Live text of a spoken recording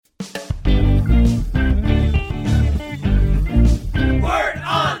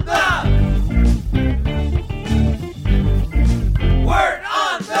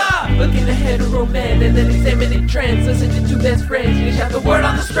grown men and then examining trends. Listen to two best friends, each have the word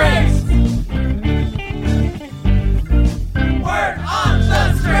on the straits. Word on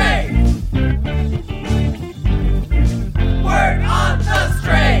the straits. Word on the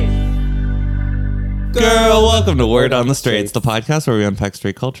straits. Girl, welcome to Word on the Straits, the podcast where we unpack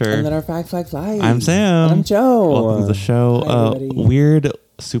straight culture. And then our flag flies. I'm Sam. And I'm Joe. Welcome to the show. Hi, everybody. Weird,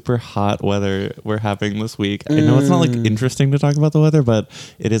 super hot weather we're having this week. I know it's not like interesting to talk about the weather, but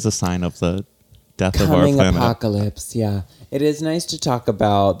it is a sign of the death of our coming planet. apocalypse, yeah. It is nice to talk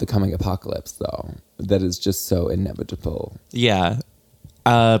about the coming apocalypse, though. That is just so inevitable. Yeah.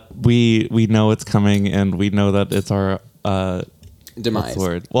 We know it's coming, and we know that it's our demise. what's the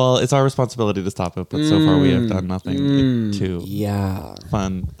word? Well, it's our responsibility to stop it, but so far we have done nothing to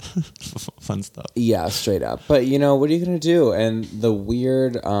fun stuff. Yeah, straight up. But, you know, what are you going to do? And the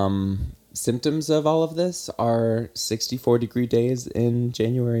weird symptoms of all of this are 64-degree days in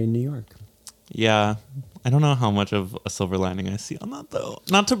January in New York. Yeah. I don't know how much of a silver lining I see on that, though.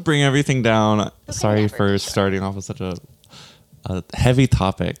 Not to bring everything down. Sorry for starting off with such a heavy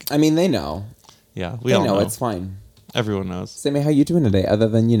topic. I mean, they know. Yeah, They know. It's fine. Everyone knows. Sammy, how you doing today? Other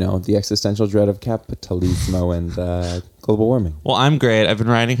than, you know, the existential dread of capitalismo and global warming. Well, I'm great. I've been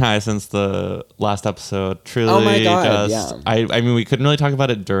riding high since the last episode. Truly, oh my God, I mean, we couldn't really talk about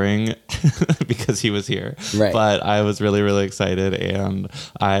it during because he was here. Right. But I was really, really excited, and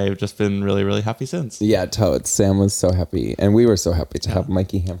I've just been really, really happy since. Yeah, totes. Sam was so happy, and we were so happy to have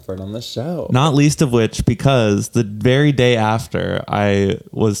Mikey Hamford on the show. Not least of which because the very day after, I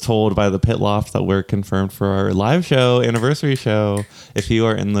was told by the Pit Loft that we're confirmed for our live show, anniversary show. If you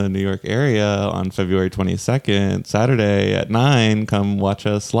are in the New York area on February 22nd, Saturday at 9, come watch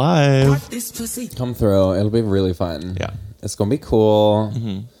us live. Come through. It'll be really fun. Yeah. It's going to be cool.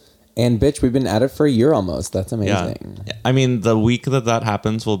 Mm-hmm. And, bitch, we've been at it for a year almost. That's amazing. Yeah. I mean, the week that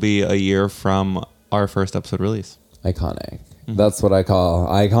happens will be a year from our first episode release. Iconic. That's what I call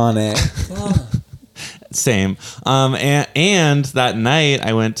iconic. Same. And that night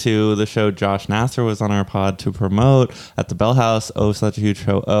I went to the show Josh Nasser was on our pod to promote at the Bell House. Oh, such a huge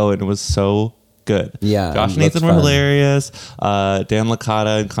show. Oh, and it was so good. Yeah. Josh and Nathan were hilarious. Dan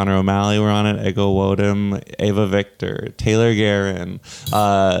Licata and Connor O'Malley were on it. Ego Wodem, Ava Victor, Taylor Guerin,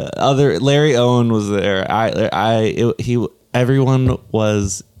 Larry Owen was there. Everyone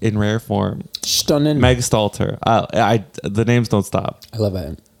was in rare form. Stunning. Meg Stalter. The names don't stop. I love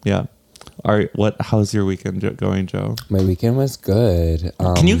it. Yeah. How's your weekend going, Joe? My weekend was good.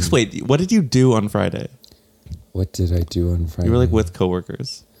 Can you explain? What did you do on Friday? What did I do on Friday? You were like with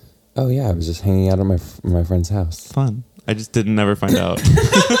coworkers. Oh, yeah. I was just hanging out at my friend's house. Fun. I just didn't never find out.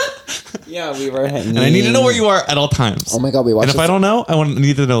 Yeah, we were hanging. And I need to know where you are at all times. Oh my God, we watched. And if I don't know,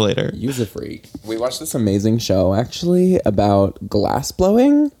 need to know later. You's a freak. We watched this amazing show actually about glass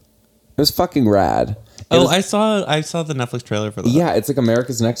blowing. It was fucking rad. I saw the Netflix trailer for that. Yeah, it's like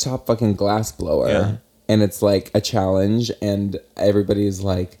America's Next Top fucking glass blower. Yeah. And it's like a challenge, and everybody's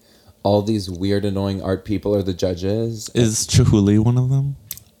like, all these weird, annoying art people are the judges. Is Chihuly one of them?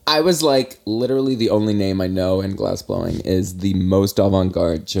 I was like, literally the only name I know in glassblowing is the most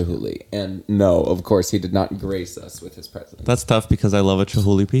avant-garde Chihuly. And no, of course, he did not grace us with his presence. That's tough because I love a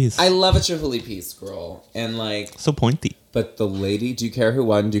Chihuly piece. I love a Chihuly piece, girl. And like... So pointy. But the lady... Do you care who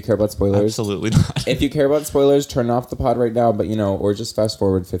won? Do you care about spoilers? Absolutely not. If you care about spoilers, turn off the pod right now. But, you know, or just fast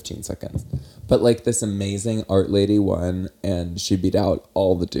forward 15 seconds. But like this amazing art lady won, and she beat out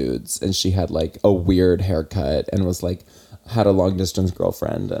all the dudes. And she had like a weird haircut and was like... had a long distance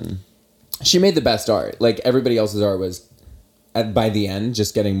girlfriend, and she made the best art. Like everybody else's art was by the end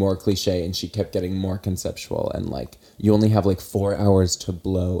just getting more cliche, and she kept getting more conceptual, and like you only have like 4 hours to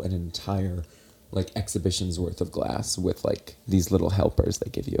blow an entire like exhibition's worth of glass with like these little helpers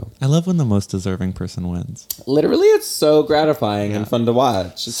they give you. I love when the most deserving person wins. Literally, it's so gratifying and fun to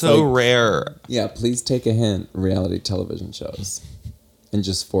watch. It's so like, rare. Yeah, please take a hint, reality television shows, and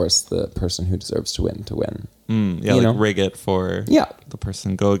just force the person who deserves to win to win. Yeah, you like know? rig it for the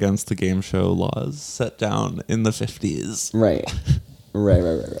person, go against the game show laws set down in the 50s. Right.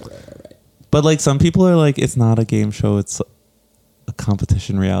 Right. But like some people are like, it's not a game show, it's a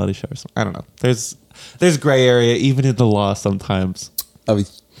competition reality show or something. I don't know. There's gray area even in the law sometimes. Of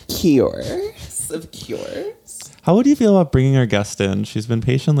cures. How would you feel about bringing our guest in? She's been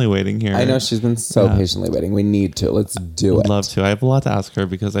patiently waiting here. I know she's been so patiently waiting. We need to. Let's do it. I'd love to. I have a lot to ask her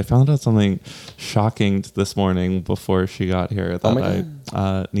because I found out something shocking this morning before she got here that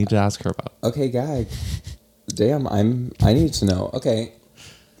I need to ask her about. Okay, gag. Damn, I need to know. Okay,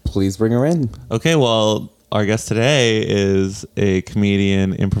 please bring her in. Okay, well, our guest today is a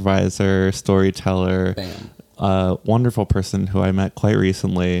comedian, improviser, storyteller. Bam. a wonderful person who I met quite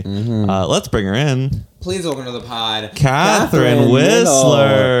recently. Let's bring her in. Please welcome to the pod, Kathryn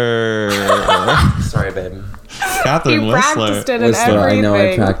Whisler. Sorry, babe. Kathryn You Whisler. practiced it and Whisler, I know I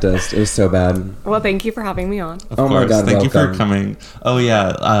everything. practiced. It was so bad. Well, thank you for having me on. Of Oh my course. God, Thank you for welcome. coming. Oh,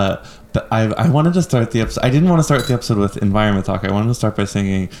 yeah. But I wanted to start the episode. I didn't want to start the episode with environment talk. I wanted to start by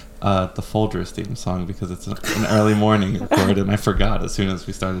singing the Folgers theme song because it's an early morning record, and I forgot as soon as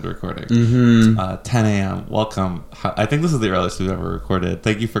we started recording. 10 a.m. Welcome. I think this is the earliest we've ever recorded.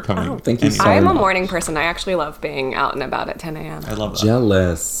 Thank you for coming. Oh, thank you so I am a much. morning person. I actually love being out and about at 10 a.m. I love that.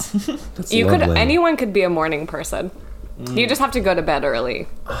 Jealous. That's lovely. Anyone could be a morning person. You just have to go to bed early.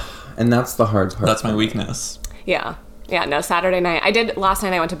 And that's the hard part. That's my weakness. Yeah. Yeah, no, Saturday night. Last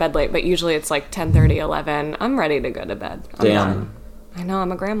night I went to bed late, but usually it's like 10:30, 11. I'm ready to go to bed. I'm Damn. done. I know, I'm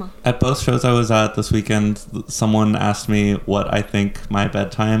a grandma. At both shows I was at this weekend, someone asked me what I think my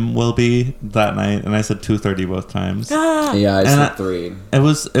bedtime will be that night, and I said 2:30 both times. Yeah, I said 3. It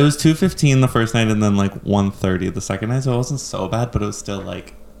was 2:15 the first night, and then like 1:30 the second night. So it wasn't so bad, but it was still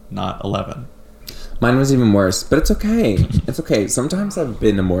like not 11. Mine was even worse, but it's okay. It's okay. Sometimes I've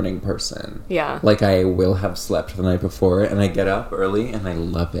been a morning person. Yeah. Like I will have slept the night before, and I get up early, and I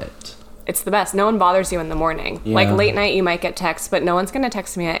love it. It's the best. No one bothers you in the morning. Yeah. Like late night, you might get texts, but no one's going to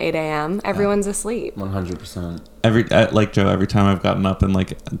text me at 8 a.m. Everyone's asleep. 100%. Like Joe, every time I've gotten up and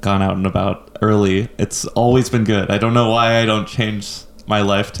like gone out and about early, it's always been good. I don't know why I don't change my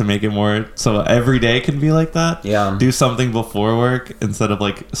life to make it more so every day can be like that. Yeah. Do something before work instead of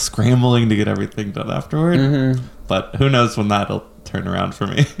like scrambling to get everything done afterward. But who knows when that'll turn around for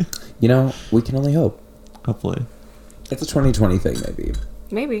me. You know, we can only hope. Hopefully. It's a 2020 thing, maybe.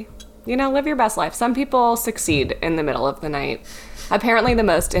 Maybe. You know, live your best life. Some people succeed in the middle of the night. Apparently the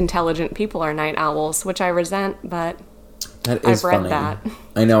most intelligent people are night owls, which I resent, but That is I've read funny. that.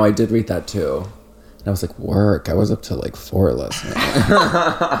 I know, I did read that too. And I was like, work. I was up till like 4 last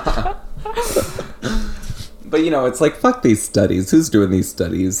night. But you know, it's like, fuck these studies. Who's doing these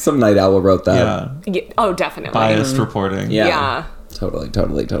studies? Some night owl wrote that. Yeah. Oh, definitely. Biased reporting. Yeah. Yeah. Totally.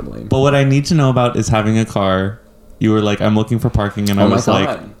 But what I need to know about is having a car. You were like, I'm looking for parking, and I Oh my was like,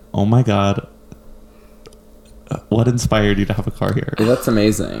 God. oh my God. What inspired you to have a car here? Yeah, that's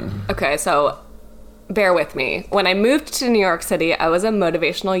amazing. Okay, so bear with me. When I moved to New York City, I was a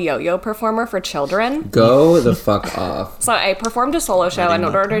motivational yo-yo performer for children. Go the fuck off. So I performed a solo show, and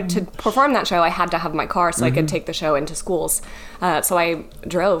in order to perform that show, I had to have my car so I could take the show into schools. So I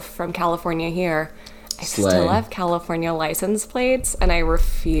drove from California here. I Slay. still have California license plates, and I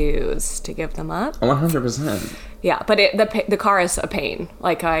refuse to give them up. 100%. Yeah, but the car is a pain.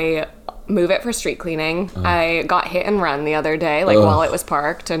 Like, I move it for street cleaning. I got hit and run the other day, like, while it was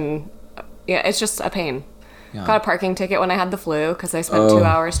parked, and yeah, it's just a pain. Yeah. Got a parking ticket when I had the flu because I spent 2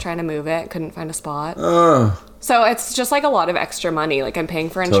 hours trying to move it, couldn't find a spot. Ugh. So it's just like a lot of extra money. Like, I'm paying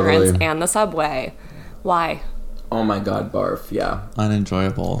for insurance Totally. and the subway. Why? Oh my God, barf. Yeah.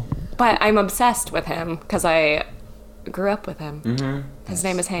 Unenjoyable. But I'm obsessed with him because I grew up with him. His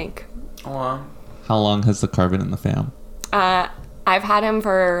name is Hank. Aw. How long has the car been in the fam? I've had him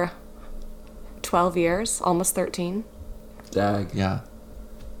for 12 years, almost 13. Dag. Yeah.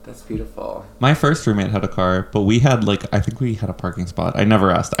 That's beautiful. My first roommate had a car, but we had I think we had a parking spot. I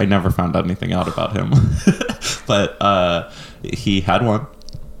never asked. I never found anything out about him. But he had one.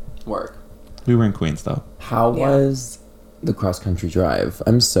 Work. We were in Queens though. How Yeah. was the cross-country drive?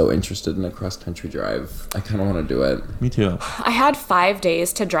 I'm so interested in a cross-country drive. I kind of want to do it. Me too. I had 5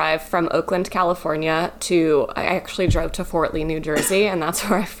 days to drive from Oakland, California I actually drove to Fort Lee, New Jersey, and that's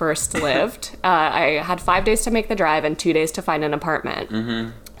where I first lived. I had 5 days to make the drive and 2 days to find an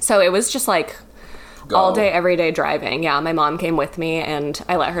apartment. So it was just like all day, every day driving. Yeah, my mom came with me, and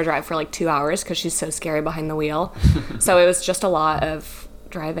I let her drive for like 2 hours because she's so scary behind the wheel. So it was just a lot of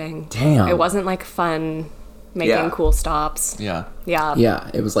driving. Damn. It wasn't like fun making Yeah. cool stops. Yeah. Yeah. Yeah,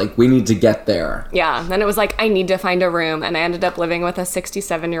 it was like, we need to get there. Yeah, then it was like, I need to find a room, and I ended up living with a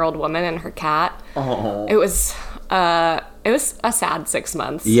 67-year-old woman and her cat. Oh. It was a sad 6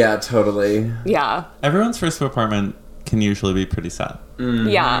 months. Yeah, totally. Yeah. Everyone's first apartment can usually be pretty sad.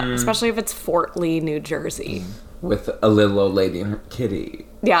 Yeah, especially if it's Fort Lee, New Jersey. With a little old lady and her kitty.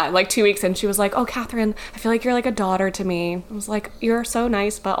 Yeah, like 2 weeks in, she was like, oh, Kathryn, I feel like you're like a daughter to me. I was like, you're so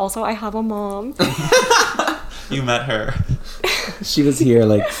nice, but also I have a mom. You met her. She was here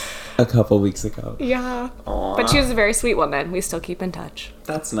like a couple weeks ago. Yeah. But she was a very sweet woman. We still keep in touch.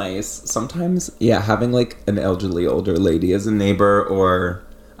 That's nice. Sometimes, yeah, having like an elderly older lady as a neighbor or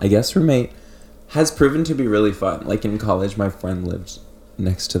I guess roommate has proven to be really fun. Like in college, my friend lived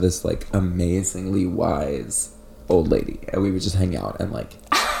next to this like amazingly wise old lady, and we would just hang out and like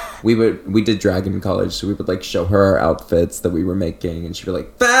We did drag in college, so we would like show her our outfits that we were making, and she'd be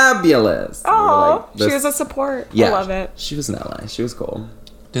like, fabulous. And we were Oh, like, she was a support. yeah, I love it. She was an ally. She was cool.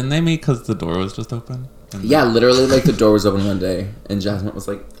 Didn't they meet because the door was just open? And Yeah, literally, like the door was open one day, and Jasmine was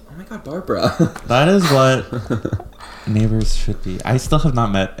like, "Oh my god, Barbara." That is what neighbors should be. I still have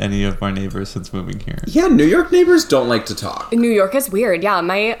not met any of our neighbors since moving here. Yeah, New York neighbors don't like to talk. New York is weird. Yeah,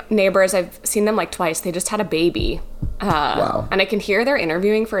 my neighbors, I've seen them like twice. They just had a baby. Wow. And I can hear they're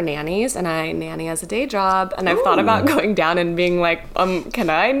interviewing for nannies, and I nanny as a day job. And I've thought about going down and being like, can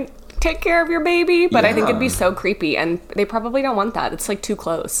I take care of your baby? But I think it'd be Yeah. so creepy, and they probably don't want that. It's like too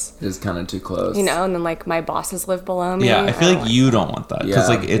close, It is kind of too close. you know? And then like my bosses live below me. Yeah, I feel don't like you don't want that because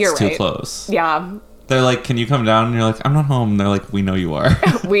Yeah. like it's You're too right. close. Yeah, They're like, "Can you come down?" And you're like, "I'm not home." And they're like, "We know you are."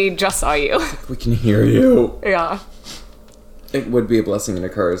 we just saw you. We can hear you. Yeah. It would be a blessing in a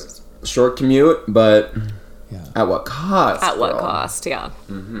curse. Short commute, but Yeah. at what cost? At what girl? cost? Yeah.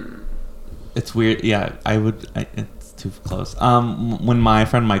 It's weird. Yeah, it's too close. When my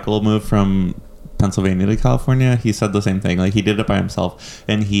friend Michael moved from Pennsylvania to California, he said the same thing. Like he did it by himself,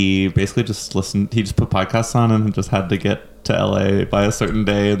 and he basically just listened. He just put podcasts on and just had to get to LA by a certain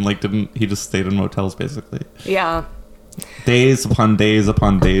day, and like he just stayed in motels basically. Yeah. Days upon days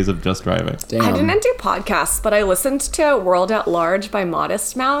upon days of just driving. Damn. I didn't do podcasts, but I listened to World at Large by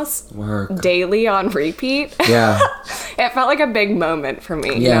Modest Mouse Work. daily on repeat. Yeah. It felt like a big moment for me,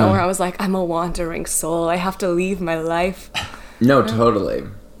 you Yeah. know, where I was like, I'm a wandering soul. I have to leave my life. No, totally.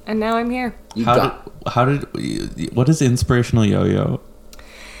 And now I'm here. You How got. did what is inspirational yo-yo?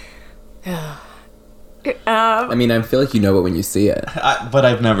 I mean, I feel like you know it when you see it. But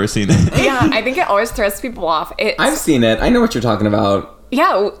I've never seen it. Yeah, I think it always throws people off. I've seen it. I know what you're talking about.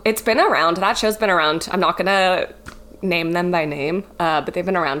 Yeah, it's been around. That show's been around. I'm not going to name them by name, but they've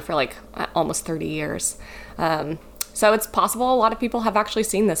been around for like almost 30 years. So it's possible a lot of people have actually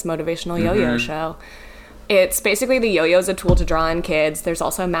seen this motivational yo-yo show. It's basically the yo-yo is a tool to draw in kids. There's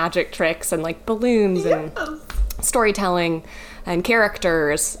also magic tricks and like balloons and storytelling and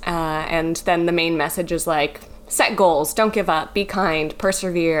characters. And then the main message is like, set goals, don't give up, be kind,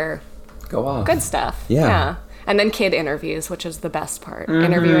 persevere, Go off. good stuff. Yeah. And then kid interviews, which is the best part.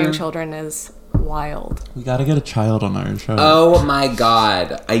 Interviewing children is wild. We gotta get a child on our show. Oh my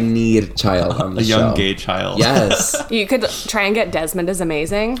god. I need a child on the A show. young gay child. Yes. You could try and get Desmond is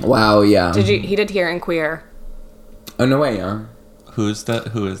amazing. Wow, yeah. He did Here and Queer. Oh, no way, yeah. Who is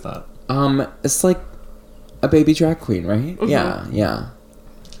that? It's like a baby drag queen, right? Yeah, yeah.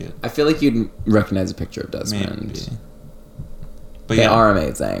 Cute. I feel like you'd recognize a picture of Desmond. Maybe. But They yeah, are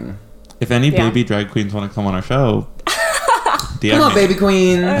amazing. if any Yeah. baby drag queens want to come on our show, DM Come on, me baby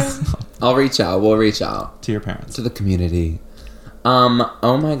queens. I'll reach out. We'll reach out to your parents. to the community.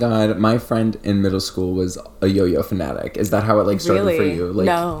 Oh my god, my friend in middle school was a yo-yo fanatic. Is that how it like started Really? for you? Like,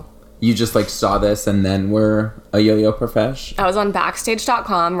 No. you just like saw this and then were a yo-yo profesh? I was on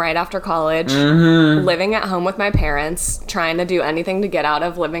Backstage.com right after college, living at home with my parents, trying to do anything to get out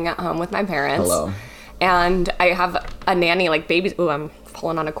of living at home with my parents. Hello. And I have a nanny, like babies. Ooh, I'm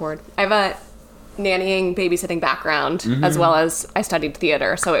pulling on a cord. I have a nannying, babysitting background, as well as I studied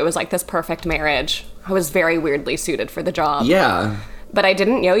theater. So it was like this perfect marriage. I was very weirdly suited for the job. Yeah. But I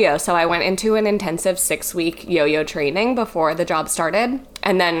didn't yo-yo, so I went into an intensive 6-week yo-yo training before the job started,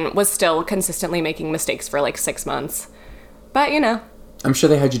 and then was still consistently making mistakes for like 6 months. But, you know, I'm sure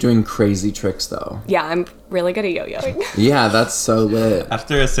they had you doing crazy tricks though. yeah, I'm really good at yo-yoing. Yeah, that's so lit.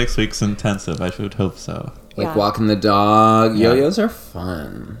 After a 6 weeks intensive, I should hope so. Like Yeah. walking the dog. Yeah. Yo-yos are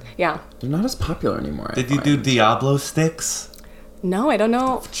fun. Yeah. They're not as popular anymore. I Did you do find. Diablo sticks? No, I don't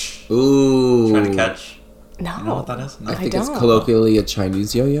know. Ooh. Trying to catch. No. You know what that is? No. I think it's don't. colloquially a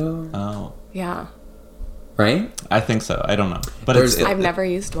Chinese yo-yo, Oh, Yeah. right? I think so. I don't know, but There's- it's I've never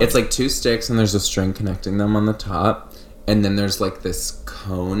used one. It's like two sticks and there's a string connecting them on the top, and then there's like this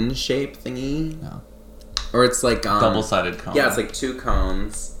cone shape thingy, No. or it's like double-sided cone. Yeah, it's like two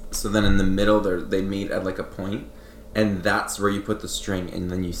cones. So then in the middle, they meet at like a point, and that's where you put the string, and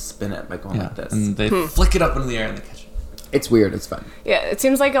then you spin it by going like this. and they flick it up into the air and they catch it. It's weird. It's fun. Yeah, it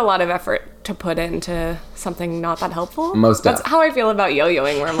seems like a lot of effort to put into something not that helpful. Most That's def. how I feel about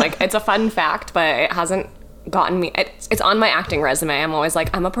yo-yoing, where I'm like, it's a fun fact, but it hasn't gotten me. It's on my acting resume. I'm always like,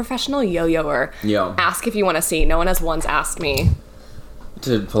 I'm a professional yo-yoer. Yo. Ask if you want to see. No one has once asked me.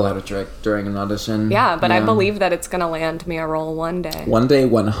 To pull out a trick during an audition. Yeah, but I believe that it's gonna land me a role one day. One day,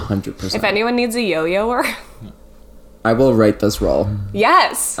 100%. If anyone needs a yo-yoer, I will write this role.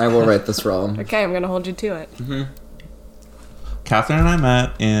 yes. I will write this role. Okay, I'm gonna hold you to it. Kathryn and I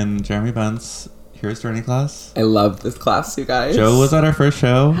met in Jeremy Bent's Hero's Journey class. I love this class, you guys. Joe was at our first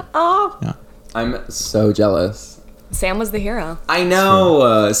show. Oh, Yeah. I'm so jealous. Sam was the hero. I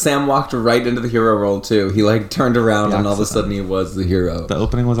know. Sam walked right into the hero role too. He like turned around and all of a sudden he was the hero. The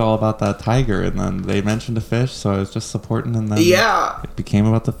opening was all about that tiger, and then they mentioned a fish, so I was just supporting, and then it became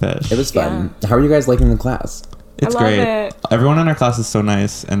about the fish. It was fun. How are you guys liking the class? It's I love great. it. Everyone in our class is so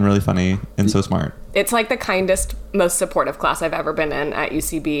nice and really funny and so smart. It's like the kindest, most supportive class I've ever been in at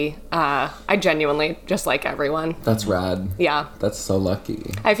UCB. I genuinely just like everyone. That's rad. Yeah. That's so lucky.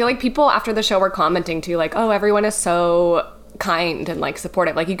 I feel like people after the show were commenting too, like, oh, everyone is so kind and like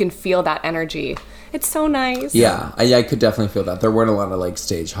supportive. Like you can feel that energy. It's so nice. Yeah, I could definitely feel that. There weren't a lot of like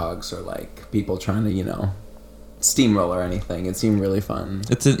stage hugs or like people trying to, steamroll or anything. It seemed really fun.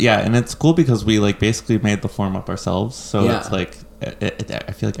 And it's cool because we like basically made the form up ourselves. So Yeah. it's like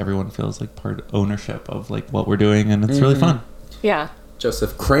I feel like everyone feels like part ownership of like what we're doing, and it's really fun. Yeah.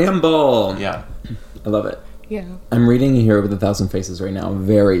 Joseph Cramble. Yeah. I love it. Yeah. I'm reading A Hero with 1,000 Faces right now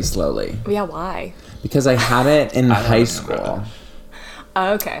very slowly Yeah, why? because I had it in high remember school. that.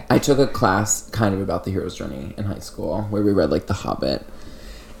 Oh, okay. I took a class kind of about the hero's journey in high school where we read like The Hobbit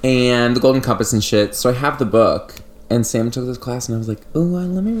and The Golden Compass and shit. So I have the book, and Sam took this class, and I was like, "Oh,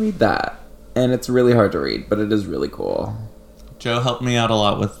 let me read that." And it's really hard to read, but it is really cool. Joe helped me out a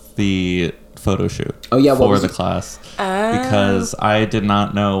lot with the photo shoot. Oh, yeah, what for was the it? class because I did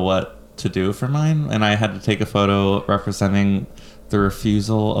not know what to do for mine, and I had to take a photo representing the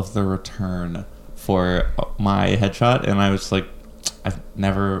refusal of the return for my headshot, and I was like,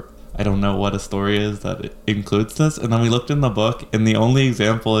 I don't know what a story is that it includes this. And then we looked in the book, and the only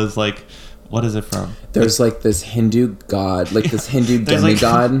example is like, what is it from? There's like this Hindu god, like this Hindu There's, like-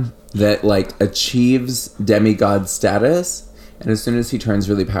 demigod that like achieves demigod status, and as soon as he turns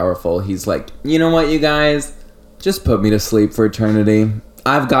really powerful, he's like, you know what, you guys, just put me to sleep for eternity.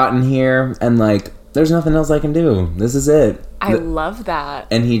 I've gotten here, and like, there's nothing else I can do. This is it. I love that.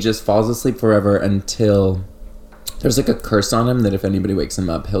 And he just falls asleep forever until there's like a curse on him that if anybody wakes him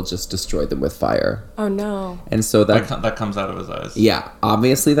up, he'll just destroy them with fire. Oh, no. And so that That comes out of his eyes. yeah,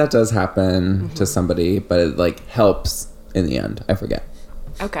 obviously that does happen to somebody, but it like helps in the end. I forget.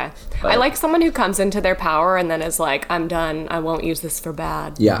 Okay. But- I like someone who comes into their power and then is like, I'm done. I won't use this for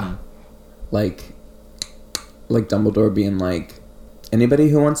bad. Yeah. Like Dumbledore being like, anybody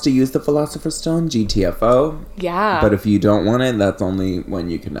who wants to use the Philosopher's Stone, GTFO. Yeah. But if you don't want it, that's only when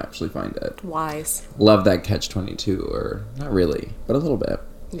you can actually find it. Wise. Love that catch-22, or not really, but a little bit.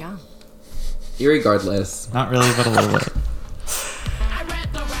 Yeah. Irregardless. Not really, but a little bit. I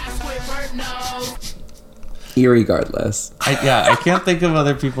read the rest with no. Irregardless. I can't think of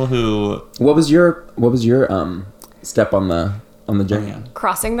other people who. What was your step on the journey?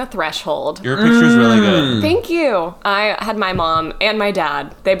 Crossing the threshold. Your picture's really good. Thank you. I had my mom and my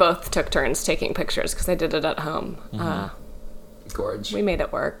dad. They both took turns taking pictures because I did it at home. Gorge. We made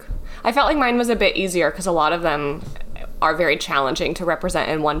it work. I felt like mine was a bit easier because a lot of them are very challenging to represent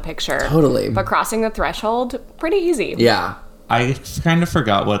in one picture. Totally. But crossing the threshold, pretty easy. Yeah. I kind of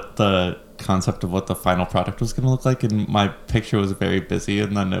forgot what the concept of what the final product was going to look like, and my picture was very busy,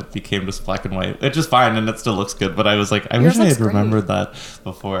 and then it became just black and white. It's just fine, and it still looks good, but I was like, I Yours wish I looks had remembered that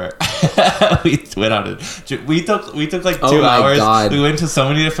before we went on it. We took like 2 Oh my hours. God. We went to so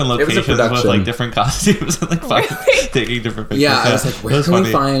many different was a locations with production. like different costumes and like Really? taking different pictures. Yeah, I was like, it where was can we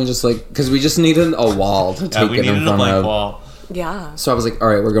funny. find just like, because we just needed a wall to Yeah, take we it in needed a front blank of. wall. Yeah. So I was like, all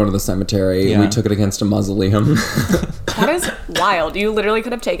right, we're going to the cemetery. Yeah. We took it against a mausoleum. That is wild. You literally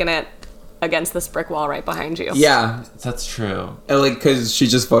could have taken it against this brick wall right behind you. Yeah. That's true. And like, because she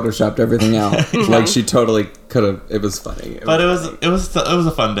just photoshopped everything out. Like, she totally could have. It was funny. But it was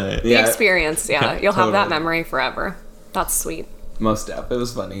a fun day. The Yeah. experience, yeah. Yeah, You'll have that totally. memory forever. That's sweet. Most def. It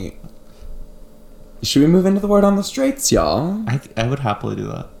was funny. Should we move into the word on the straights, y'all? I would happily do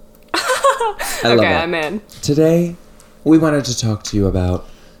that. I love Okay, it. I'm in. Today, we wanted to talk to you about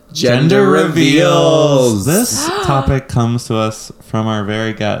Gender reveals. This topic comes to us from our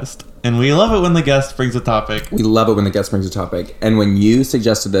very guest, and we love it when the guest brings a topic. We love it when the guest brings a topic. And when you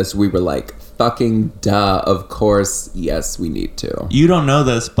suggested this, we were like, fucking duh, of course, yes, we need to. You don't know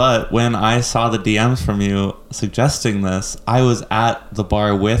this, but when I saw the DMs from you suggesting this, I was at the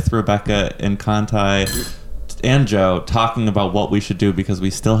bar with Rebecca and Kantai and Joe talking about what we should do because we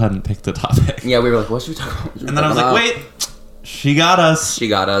still hadn't picked a topic. Yeah, we were like, what should we talk about? And then I was like, wait, she got us. She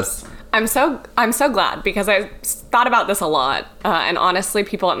got us. I'm so glad because I thought about this a lot, and honestly,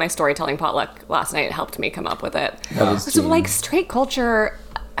 people at my storytelling potluck last night helped me come up with it. That was So like straight culture,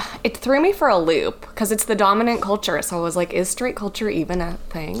 it threw me for a loop because it's the dominant culture. So I was like, is straight culture even a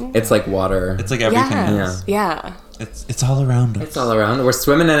thing? It's like water. It's like everything Yeah. is. Yeah. It's all around us. It's all around. We're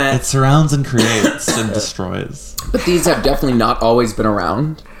swimming in it. It surrounds and creates and destroys. But these have definitely not always been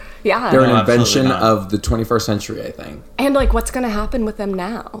around. Yeah. They're No, an invention absolutely not. of the 21st century, I think. And like, what's going to happen with them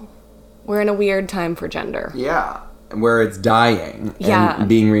now? We're in a weird time for gender. Yeah. Where it's dying Yeah. and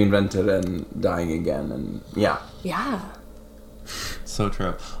being reinvented and dying again. And yeah. Yeah. So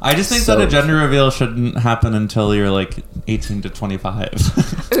true. I just think So that a gender reveal shouldn't happen until you're like 18 to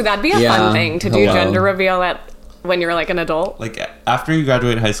 25. Ooh, that'd be a Yeah, fun thing to do hello. gender reveal when you're like an adult. Like after you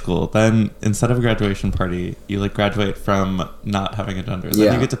graduate high school, then instead of a graduation party, you like graduate from not having a gender. Then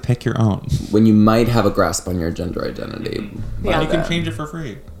Yeah. you get to pick your own. When you might have a grasp on your gender identity. Yeah. by You can then. change it for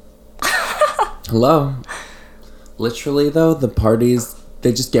free. Hello. Literally, though, the parties,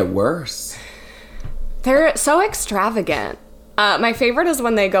 they just get worse. They're so extravagant. My favorite is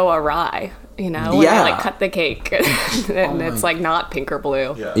when they go awry. You know, when Yeah. they like cut the cake and it's like not pink or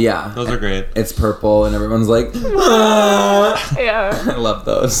blue. Yeah. Those are great. It's purple and everyone's like, "Ah." Yeah. I love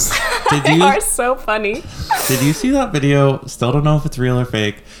those. Did They you are so funny. did you see that video? Still don't know if it's real or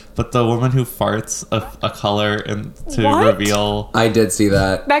fake, but the woman who farts a color and to What? reveal. I did see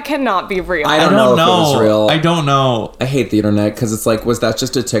that. That cannot be real. I don't know if it was real. I don't know. I hate the internet because it's like, was that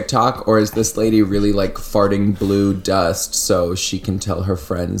just a TikTok or is this lady really like farting blue dust so she can tell her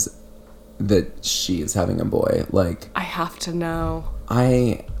friends that she is having a boy? Like, I have to know.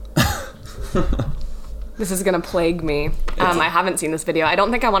 I. This is gonna plague me. I haven't seen this video. I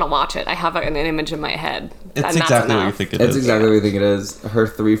don't think I want to watch it. I have an image in my head. It's and that's exactly what you enough. think it It's is. exactly what I think it is. Her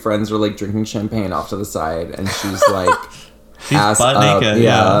three friends are like drinking champagne off to the side and she's like. She's ass butt up. naked.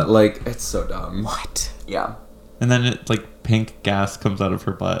 Yeah, Yeah. like, it's so dumb. What? Yeah. And then it like pink gas comes out of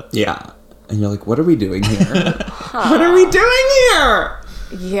her butt. Yeah. And you're like, what are we doing here? What are we doing here?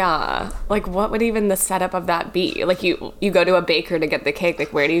 Yeah. Like, what would even the setup of that be? Like, you go to a baker to get the cake.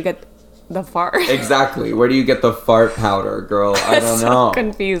 Like, where do you get the fart? Exactly. Where do you get the fart powder, girl? I don't so know.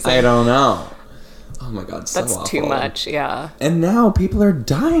 confusing. I don't know. Oh my god, so That's too awful. much. Yeah. And now people are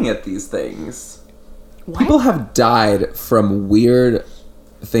dying at these things. What? People have died from weird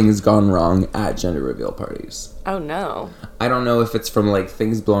things gone wrong at gender reveal parties. Oh no. I don't know if it's from like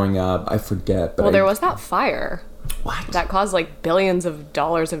things blowing up. I forget. But Well, there was that fire what? that caused like billions of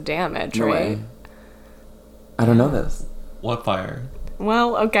dollars of damage, No right? way. I don't know this. What fire?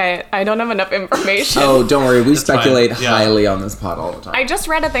 Well, okay. I don't have enough information. Oh, don't worry. We It's fine. speculate Yeah. highly on this pod all the time. I just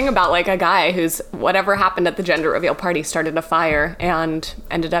read a thing about like a guy whose whatever happened at the gender reveal party started a fire and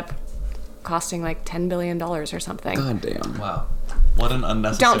ended up costing like $10 billion or something. God damn. Wow. What an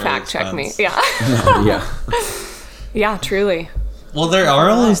unnecessary Don't fact check me. expense. Yeah. Yeah. Yeah, truly. Well, there are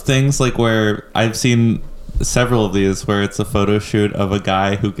all these things like where I've seen several of these where it's a photo shoot of a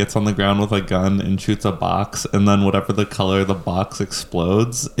guy who gets on the ground with a gun and shoots a box, and then whatever the color of the box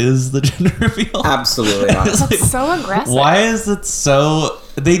explodes is the gender reveal. Absolutely not. It's like, So aggressive. why is it so?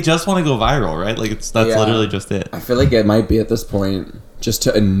 They just want to go viral, right? Like that's Yeah. literally just it. I feel like it might be at this point just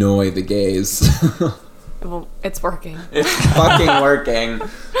to annoy the gays. Well, it's working. It's fucking working.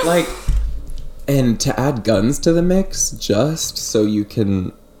 Like, and to add guns to the mix just so you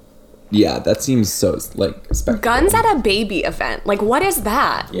can. Yeah, that seems so like spectacular. Guns at a baby event. Like, what is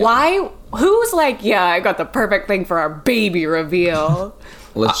that? Yeah. Why? Who's like, yeah, I got the perfect thing for our baby reveal?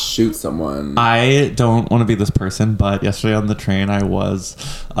 Let's shoot someone. I don't want to be this person, but yesterday on the train, I was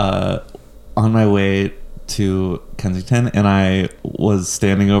on my way to Kensington, and I was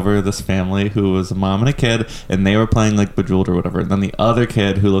standing over this family who was a mom and a kid, and they were playing like Bejeweled or whatever. And then the other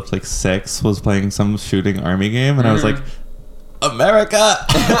kid who looked like 6 was playing some shooting army game, and I was like, America!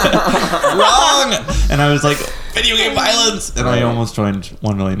 Wrong! And I was like, video game violence! And I almost joined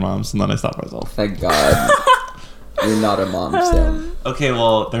 1 Million Moms, and then I stopped myself. Thank God. You're not a mom, Sam. Okay,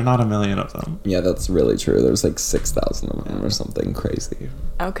 well, there are not a million of them. Yeah, that's really true. There's like 6,000 of them or something crazy.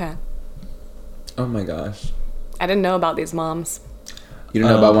 Okay. Oh my gosh. I didn't know about these moms. You don't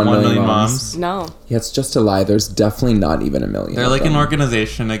know about 1 million moms? No. Yeah, it's just a lie. There's definitely not even a million. They're of like an them.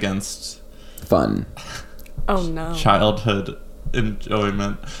 organization against Fun. Oh no. childhood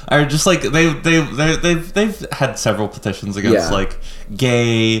enjoyment, or just like they've had several petitions against Yeah. like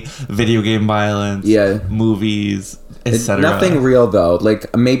gay video game violence, Yeah. movies, It's etc. nothing real though.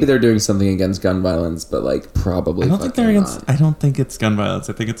 Like maybe they're doing something against gun violence, but like probably I don't think they're fucking against. not. I don't think it's gun violence.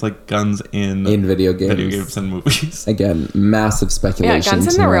 I think it's like guns in In video games. and movies. Again, massive Yeah, speculation. guns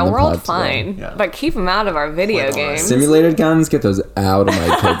in to the know real on world, pod today. fine. Yeah. But keep them out of our video games. Simulated guns, get those out of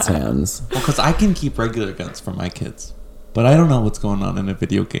my kids' hands. Well, because I can keep regular guns for my kids, but I don't know what's going on in a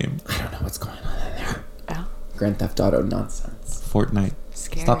video game. I don't know what's going on in there. Oh, Grand Theft Auto nonsense. Fortnite.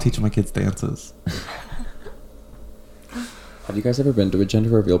 scary. Stop teaching my kids dances. Have you guys ever been to a gender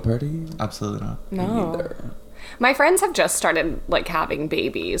reveal party? Absolutely not. No. Neither. My friends have just started like having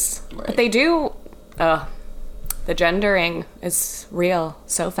babies, Right. but they do. The gendering is real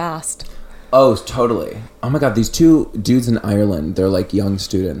so fast. Oh, totally. Oh my God, these two dudes in Ireland, they're like young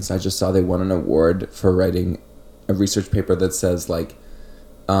students. I just saw they won an award for writing a research paper that says like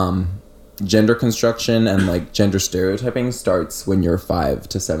gender construction and like gender stereotyping starts when you're 5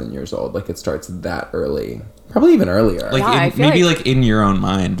 to 7 years old. Like it starts that early. Probably even earlier. Like Yeah, I feel maybe like- like in your own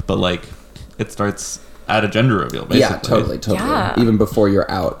mind, but like it starts at a gender reveal, basically. Yeah, totally. Yeah. Even before you're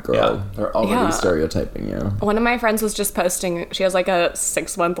out, girl. Yeah. They're already Yeah. stereotyping you. One of my friends was just posting, she has like a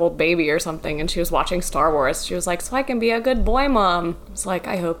 6-month-old baby or something, and she was watching Star Wars. She was like, so I can be a good boy mom. It's like,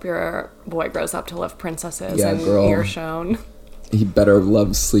 I hope your boy grows up to love princesses Yeah, and girl. you're shown. He better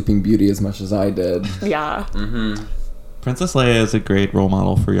love Sleeping Beauty as much as I did. Yeah. Princess Leia is a great role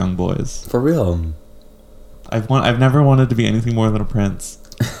model for young boys. For real. I've never wanted to be anything more than a prince,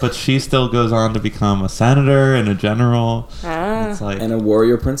 but she still goes on to become a senator and a general. Ah. It's like And a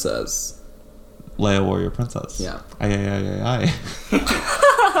warrior princess. Leia, warrior princess. Yeah. Aye.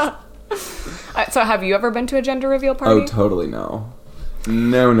 So have you ever been to a gender reveal party? Oh, totally no.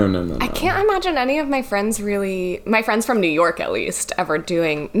 No. I can't imagine any of my friends really, my friends from New York at least, ever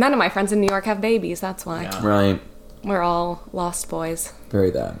doing, none of my friends in New York have babies, that's why. Yeah. Right. We're all lost boys.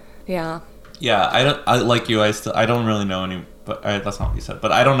 Very that. Yeah. Yeah, I like you. I don't really know any, but that's not what you said.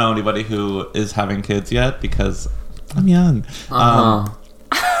 But I don't know anybody who is having kids yet because I'm young.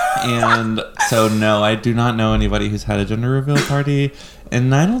 And so no, I do not know anybody who's had a gender reveal party,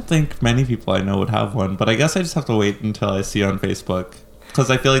 and I don't think many people I know would have one. But I guess I just have to wait until I see on Facebook,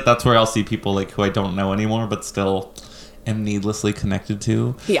 because I feel like that's where I'll see people like who I don't know anymore, but still am needlessly connected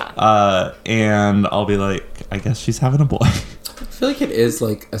to. Yeah. and I'll be like, I guess she's having a boy. I feel like it is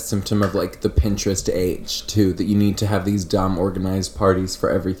like a symptom of like the Pinterest age too, that you need to have these dumb organized parties for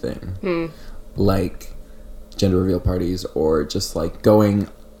everything. Like gender reveal parties, or just like going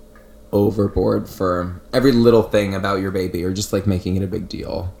overboard for every little thing about your baby, or just like making it a big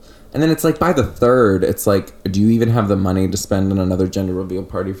deal. And then it's like by the third, it's like, do you even have the money to spend on another gender reveal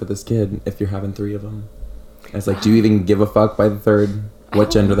party for this kid if you're having 3 of them? And it's like, do you even give a fuck by the third what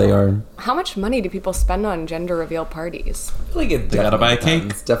gender they are? How much money do people spend on gender reveal parties? I feel like it They gotta buy a cake.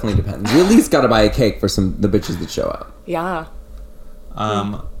 It definitely depends. You at least gotta buy a cake for the bitches that show up. Yeah.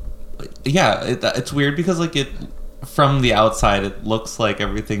 Yeah, it's weird because like it from the outside it looks like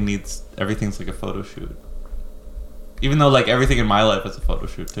everything's like a photo shoot, even though like everything in my life is a photo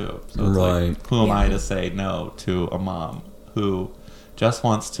shoot too. So it's like, who am I to say no to a mom who just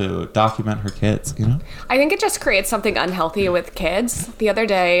wants to document her kids, you know? I think it just creates something unhealthy with kids. The other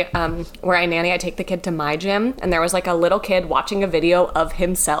day, where I nanny, I take the kid to my gym, and there was like a little kid watching a video of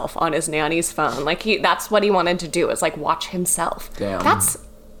himself on his nanny's phone. Like that's what he wanted to do, is like watch himself. Damn. That's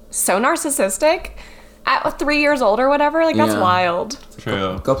so narcissistic. At 3 years old or whatever, like that's Yeah. wild.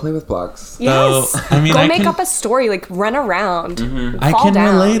 True. Go play with blocks. Yes. So, I mean, Go I make can- up a story, like run around. I fall can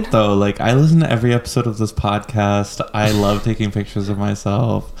down. relate though. Like I listen to every episode of this podcast. I love taking pictures of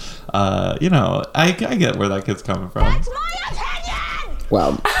myself. You know, I get where that kid's coming from.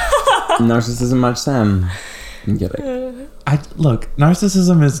 Wow. Narcissism much time. I'm kidding. Look,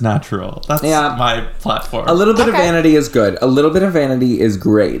 narcissism is natural. That's Yeah. my platform. A little bit of Okay. vanity is good. A little bit of vanity is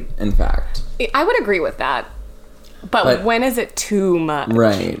great, in fact. I would agree with that. But But- when is it too much?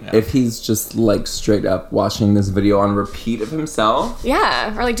 Right. If he's just like straight up watching this video on repeat of himself.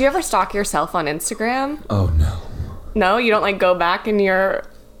 Yeah. Or like, do you ever stalk yourself on Instagram? Oh no. No, you don't like go back in your.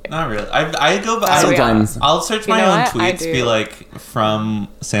 Not really. I go back. Sometimes. I'll search You my know own what? I tweets, do. be like from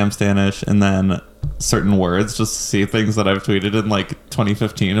Sam Stanish, and then certain words, just to see things that I've tweeted in like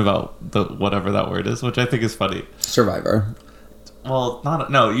 2015 about the whatever that word is, which I think is funny. Survivor. Well,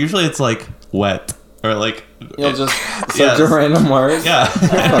 no. Usually it's like wet or like You'll just yes. search a random word. Yeah.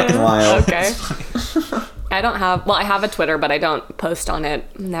 Fucking wild. Okay. I don't have. Well, I have a Twitter, but I don't post on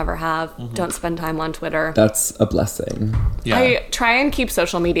it. Never have. Mm-hmm. Don't spend time on Twitter. That's a blessing. Yeah. I try and keep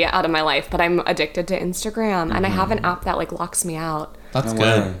social media out of my life, but I'm addicted to Instagram, and I have an app that like locks me out. That's No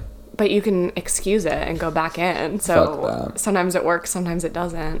good. way. But you can excuse it and go back in. Fuck So that. sometimes it works, sometimes it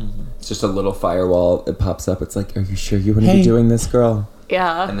doesn't. It's just a little firewall. It pops up. It's like, are you sure you want to Hey. be doing this, girl?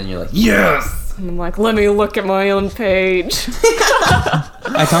 Yeah. And then you're like, yes! And I'm like, let me look at my own page.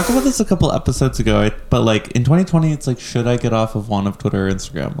 I talked about this a couple episodes ago, but like in 2020, it's like, should I get off of one of Twitter or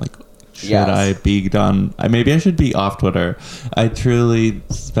Instagram? Like, should Yes. I be done? Maybe I should be off Twitter. I truly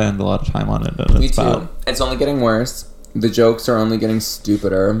spend a lot of time on it, and Me it's too. bad. It's only getting worse. The jokes are only getting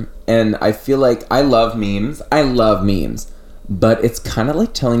stupider. And I feel like I love memes. But it's kind of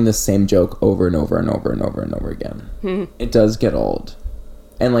like telling the same joke over and over and over and over and over again. It does get old.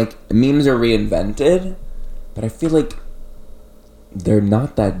 And like memes are reinvented, but I feel like they're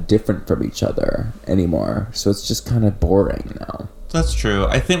not that different from each other anymore. So it's just kind of boring now. That's true.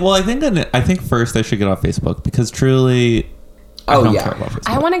 I think first I should get off Facebook because truly, I don't care about Facebook.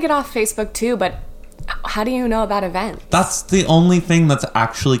 I want to get off Facebook too, but how do you know about events? That's the only thing that's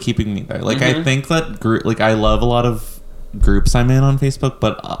actually keeping me there. Like, I think that I love a lot of groups I'm in on Facebook,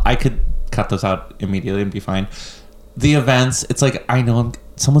 but I could cut those out immediately and be fine. The events, it's like, I know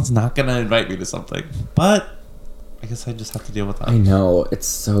someone's not going to invite me to something, but I guess I just have to deal with that. I know. It's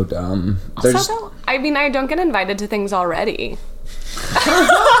so dumb. I don't get invited to things already.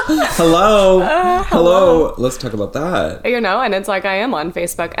 Hello. Let's talk about that. And it's like I am on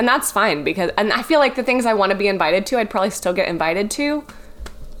Facebook, and that's fine and I feel like the things I want to be invited to, I'd probably still get invited to.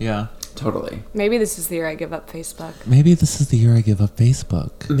 Yeah. Totally. Maybe this is the year I give up Facebook. Maybe this is the year I give up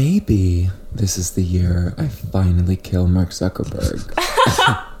Facebook. Maybe this is the year I finally kill Mark Zuckerberg.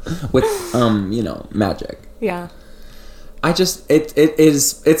 With, magic. Yeah.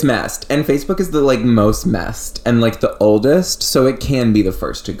 It's messed. And Facebook is the, most messed and, the oldest, so it can be the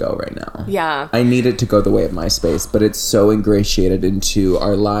first to go right now. Yeah. I need it to go the way of MySpace, but it's so ingratiated into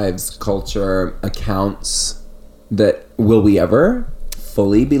our lives, culture, accounts, that will we ever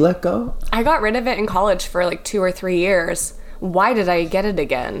fully be let go? I got rid of it in college for, 2 or 3 years. Why did I get it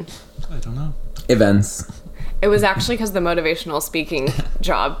again? I don't know. Events. It was actually because the motivational speaking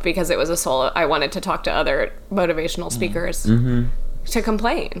job, because it was I wanted to talk to other motivational speakers to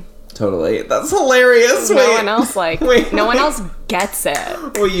complain. Totally. That's hilarious. No one else gets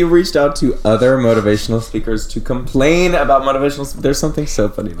it. Well, you reached out to other motivational speakers to complain about motivational. There's something so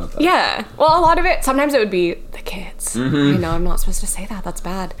funny about that. Yeah. Well, a lot of it, sometimes it would be the kids. I'm not supposed to say that. That's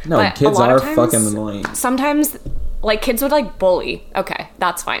bad. No, but kids are fucking annoying. Sometimes, kids would, bully. Okay,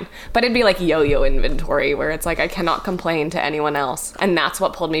 that's fine. But it'd be, yo-yo inventory, where it's I cannot complain to anyone else. And that's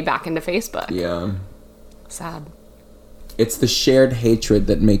what pulled me back into Facebook. Yeah. Sad. It's the shared hatred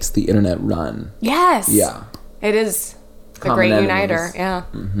that makes the internet run. Yes. Yeah. It is Common a great enemies. uniter. Yeah.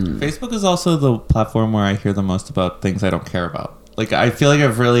 Mm-hmm. Facebook is also the platform where I hear the most about things I don't care about. I feel like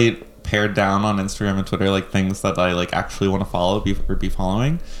I've really pared down on Instagram and Twitter, things that I actually want to follow or be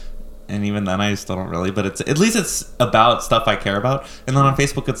following. And even then, I still don't really. But at least it's about stuff I care about. And then on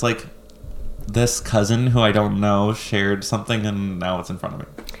Facebook, it's this cousin who I don't know shared something, and now it's in front of me.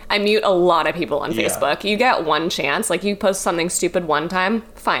 I mute a lot of people on Facebook. You get one chance. You post something stupid one time,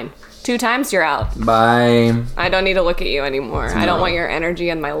 fine. 2 times, you're out. Bye. I don't need to look at you anymore. No. I don't want your energy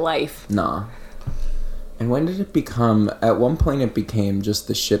in my life. Nah. And when did it become... At one point, it became just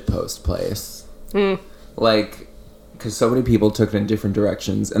the shitpost place. Because so many people took it in different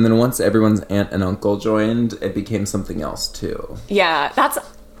directions. And then once everyone's aunt and uncle joined, it became something else, too. Yeah, that's...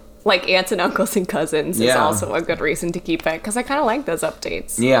 aunts and uncles and cousins is also a good reason to keep it, because I kind of like those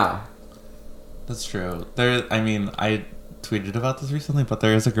updates. Yeah. That's true. I tweeted about this recently, but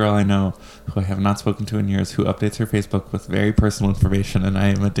there is a girl I know who I have not spoken to in years who updates her Facebook with very personal information, and I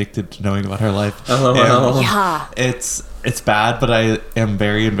am addicted to knowing about her life. Yeah. It's bad, but I am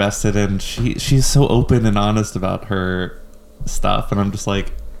very invested, and she's so open and honest about her stuff, and I'm just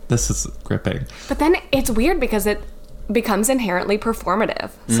this is gripping. But then it's weird because it becomes inherently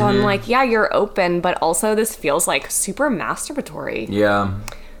performative. So I'm yeah, you're open, but also this feels super masturbatory. Yeah.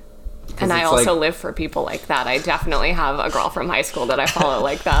 And I also live for people like that. I definitely have a girl from high school that I follow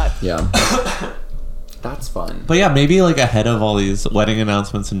like that. Yeah. That's fun. But yeah, maybe ahead of all these wedding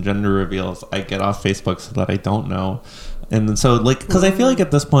announcements and gender reveals, I get off Facebook so that I don't know. And so because I feel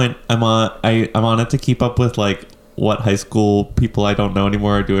at this point I'm on it to keep up with what high school people I don't know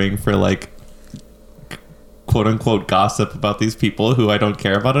anymore are doing for quote unquote gossip about these people who I don't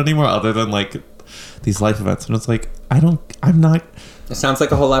care about anymore, other than these life events. And it's I'm not. It sounds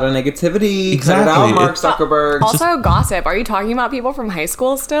like a whole lot of negativity. Exactly. Cut it out, Mark Zuckerberg. Also, gossip. Are you talking about people from high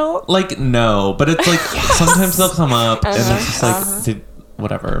school still? No, but it's sometimes they'll come up and it's just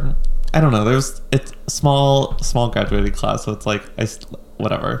whatever. I don't know. It's small graduating class, so it's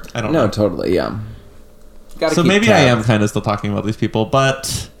whatever. I don't know. No, totally, yeah. So maybe I am kind of still talking about these people,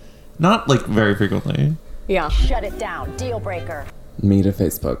 but not very frequently. Yeah. Shut it down. Deal breaker. Me to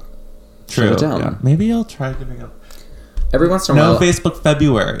Facebook. True. Shut it down. Yeah. Maybe I'll try giving up. Every once in a while. No Facebook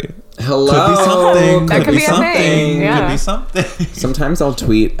February. Hello. Could be something. That could be a thing. Yeah. Could be something. Sometimes I'll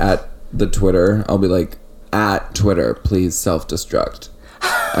tweet at the Twitter. I'll be at Twitter, please self-destruct.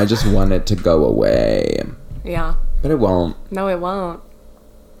 I just want it to go away. Yeah. But it won't. No, it won't.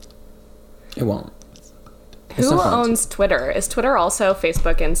 It won't. Who owns Twitter? Is Twitter also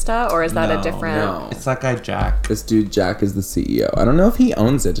Facebook Insta, or is that a different... No. It's that guy Jack. This dude Jack is the CEO. I don't know if he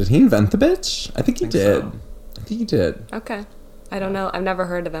owns it. Did he invent the bitch? I think he did. So. I think he did. Okay. I don't know. I've never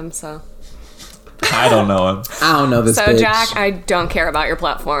heard of him, so... I don't know him. I don't know this So, bitch. Jack, I don't care about your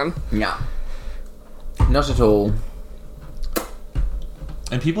platform. Yeah. Not at all.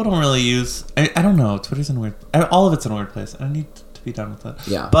 And people don't really use... I don't know. Twitter's in a weird... All of it's in a weird place. I need to be done with it.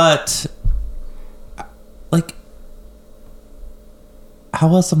 Yeah. But, like, how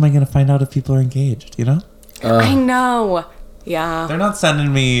else am I going to find out if people are engaged, you know? I know. Yeah. They're not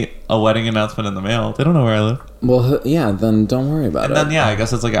sending me a wedding announcement in the mail. They don't know where I live. Well, yeah, then don't worry about And it. then, yeah, I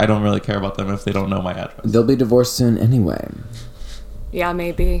guess it's like I don't really care about them if they don't know my address. They'll be divorced soon anyway. Yeah,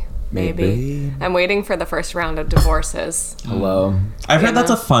 maybe. Maybe. I'm waiting for the first round of divorces. Hello. I've heard You that's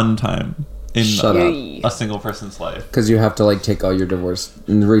know? a fun time in Shut up. a single person's life. Because you have to, like, take all your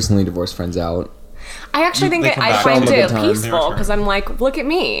recently divorced friends out. I actually think They that come I back. find Show 'em a it good time. They peaceful return. because I'm like, look at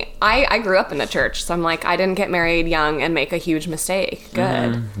me. I grew up in the church, so I'm like, I didn't get married young and make a huge mistake.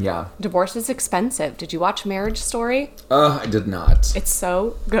 Good. Yeah. Divorce is expensive. Did you watch Marriage Story? I did not. It's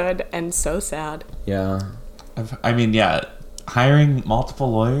so good and so sad. Yeah. I mean, yeah, hiring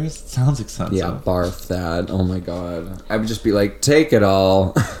multiple lawyers sounds expensive. Yeah, barf that. Oh my god. I would just be like, take it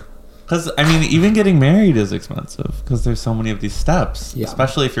all. Because, I mean, even getting married is expensive because there's so many of these steps. Yeah.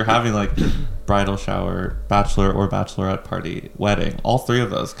 Especially if you're having, like, bridal shower, bachelor or bachelorette party, wedding. All three of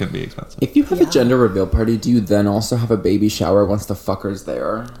those can be expensive. If you have a gender reveal party, do you then also have a baby shower once the fucker's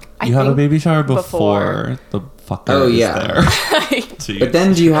there? You have a think baby shower before the fucker Oh, is yeah. there. But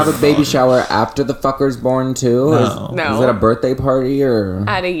then do you have a baby shower after the fucker's born too? No. No. Is it a birthday party or?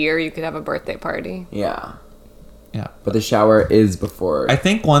 At a year, you could have a birthday party. Yeah. Yeah. But the shower is before I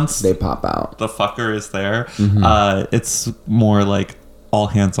think once they pop out. the fucker is there, Mm-hmm. it's more like all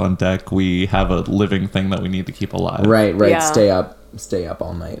hands on deck. We have a living thing that we need to keep alive. Right. Yeah. Stay up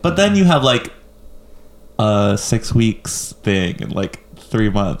all night. But then you have like a 6 weeks thing and like 3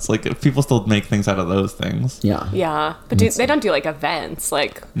 months. Like people still make things out of those things. yeah. Yeah. But they don't do like events.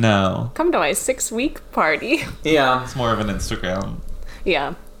 Like, No, come to my 6-week party. Yeah. it's more of an Instagram.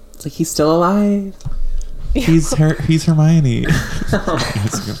 Yeah. It's like he's still alive. He's Hermione.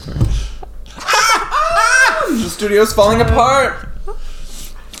 Instagram story. The studio's falling apart.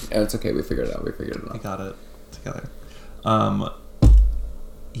 Yeah, it's okay. We figured it out. I got it together.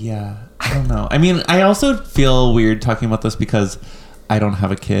 Yeah, I don't know. I mean, I also feel weird talking about this because I don't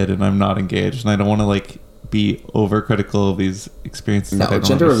have a kid and I'm not engaged, and I don't want to like be overcritical of these experiences. No, that I don't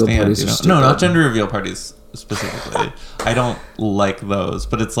gender reveal understand, parties you are know? stupid. No, not gender reveal parties specifically. I don't like those,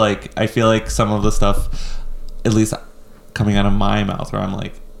 but it's like I feel like some of the stuff, at least coming out of my mouth, where I'm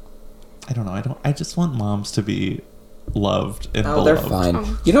like, I don't know. I just want moms to be loved and Oh, beloved. they're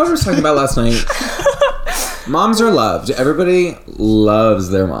fine. You know what I was talking about last night? Moms are loved. Everybody loves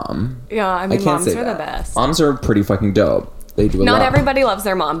their mom. Yeah, I I mean, can't moms say are that. the best. Moms are pretty fucking dope. They do a Not lot. everybody loves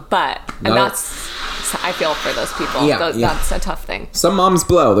their mom, but and No. I feel for those people. Yeah, yeah. That's a tough thing. Some moms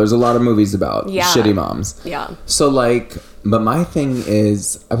blow. There's a lot of movies about Yeah. shitty moms. Yeah. So like, but my thing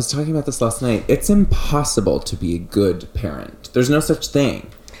is, I was talking about this last night. It's impossible to be a good parent. There's no such thing.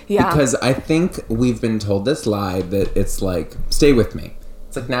 Yeah. Because I think we've been told this lie that it's like, stay with me.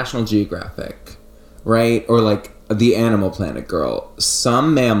 It's like National Geographic, right? Or like the Animal Planet girl.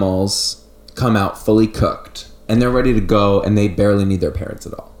 Some mammals come out fully cooked and they're ready to go and they barely need their parents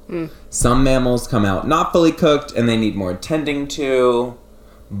at all. Some mammals come out not fully cooked and they need more tending to.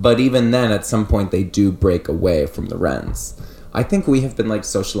 But even then, at some point, they do break away from the wrens. I think we have been like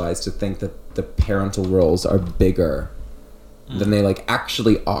socialized to think that the parental roles are bigger than they like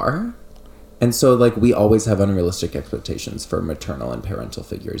actually are. And so like we always have unrealistic expectations for maternal and parental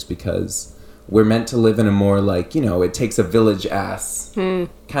figures because we're meant to live in a more like, you know, it takes a village ass kind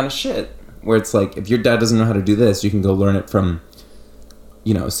of shit. Where it's like, if your dad doesn't know how to do this, you can go learn it from,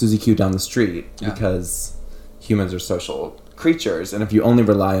 you know, Susie Q down the street because humans are social creatures. And if you only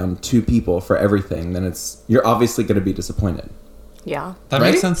rely on two people for everything, then you're obviously going to be disappointed. Yeah. That Right?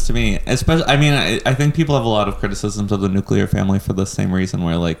 makes sense to me. Especially, I mean, I think people have a lot of criticisms of the nuclear family for the same reason,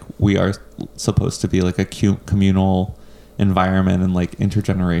 where like we are supposed to be like a communal environment and like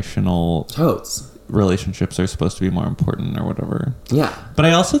intergenerational Totes. relationships are supposed to be more important or whatever. Yeah. But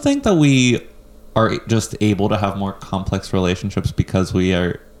I also think that we are just able to have more complex relationships because we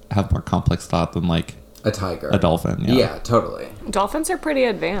have more complex thought than like A tiger. a dolphin. Yeah, totally. Dolphins are pretty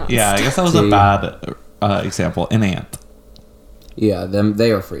advanced. Yeah, I guess that was a See? bad example. An ant. Yeah,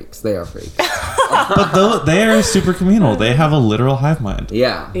 they are freaks. They are freaks. But though they are super communal. They have a literal hive mind.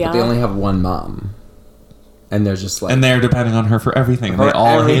 Yeah, but Yeah. they only have one mom. And they're just like... And they're depending on her for everything. And they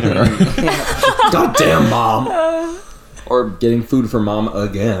all hate her. Goddamn mom. Or getting food for mom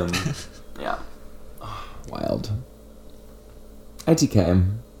again. Yeah. Wild. ITK.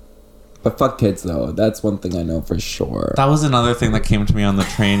 But fuck kids, though. That's one thing I know for sure. That was another thing that came to me on the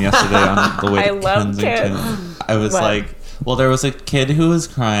train yesterday on the way I to love Kensington. kids. I was What? like, well, there was a kid who was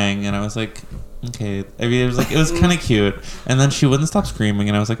crying, and I was like, okay. I mean, it was kind of cute. And then she wouldn't stop screaming,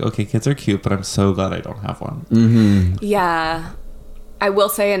 and I was like, okay, kids are cute, but I'm so glad I don't have one. Mm-hmm. Yeah. I will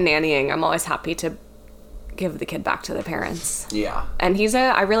say in nannying, I'm always happy to give the kid back to the parents. Yeah. And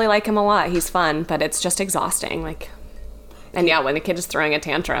I really like him a lot. He's fun, but it's just exhausting. Like, and yeah, when the kid is throwing a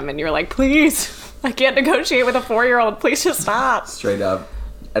tantrum and you're like, please, I can't negotiate with a 4-year-old. Please just stop. Straight up.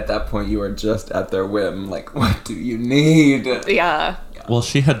 At that point, you are just at their whim. Like, what do you need? Yeah. Well,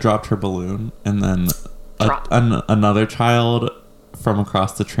 she had dropped her balloon, and then Drop. another child from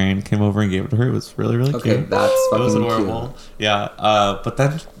across the train came over and gave it to her. It was really, really Okay, cute. that's It was fucking adorable. cute. Yeah, but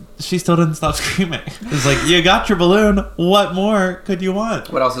then she still didn't stop screaming. It was like, you got your balloon. What more could you want?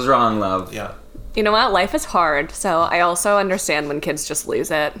 What else is wrong, love? Yeah. You know what? Life is hard. So I also understand when kids just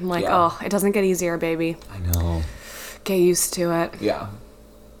lose it. I'm like, Yeah. oh, it doesn't get easier, baby. I know. Get used to it. Yeah.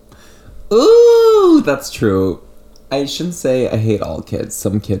 Ooh, that's true. I shouldn't say I hate all kids.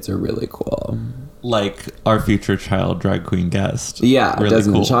 Some kids are really cool. Like our future child drag queen guest. Yeah, Really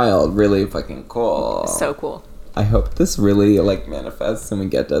Desmond cool. Child, really fucking cool. So cool. I hope this really like manifests and we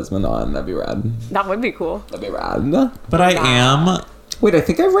get Desmond on. That'd be rad. That would be cool. That'd be rad. But I am. Wait, I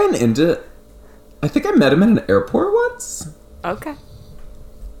think I met him at an airport once. Okay.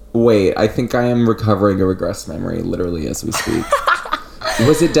 Wait, I think I am recovering a regressed memory literally as we speak.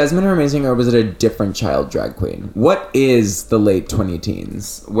 Was it Desmond or Amazing, or was it a different child drag queen? What is the late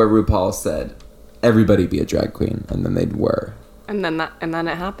 2010s where RuPaul said, everybody be a drag queen, and then they were? And then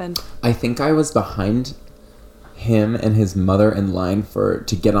it happened. I think I was behind him and his mother in line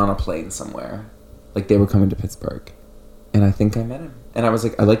to get on a plane somewhere. Like they were coming to Pittsburgh. And I think I met him. And I was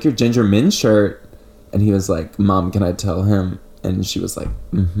like, I like your Ginger Min shirt. And he was like, Mom, can I tell him? And she was like,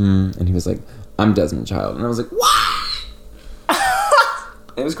 mm-hmm. And he was like, I'm Desmond Child. And I was like, what?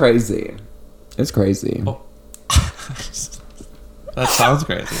 It was crazy. It's crazy. Oh. That sounds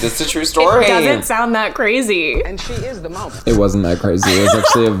crazy. It's a true story. It doesn't sound that crazy. And she is the moment. It wasn't that crazy. It was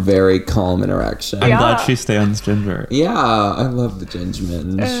actually a very calm interaction. I'm Yeah. glad she stands ginger. Yeah, I love the Ginger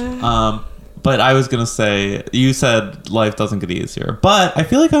Minge. But I was gonna say, you said life doesn't get easier, but I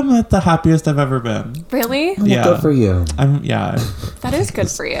feel like I'm at the happiest I've ever been. Really? Yeah. Good for you. That is good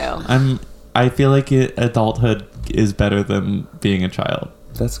for you. I feel like adulthood is better than being a child.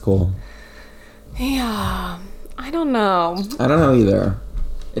 That's cool. Yeah. I don't know. I don't know either.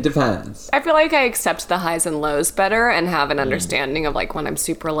 It depends. I feel like I accept the highs and lows better and have an understanding of like when I'm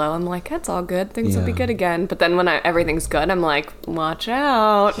super low, I'm like, that's all good. Things will be Yeah. good again. But then when everything's good, I'm like, watch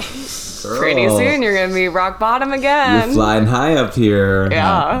out. Girl, Pretty soon you're going to be rock bottom again. You're flying high up here.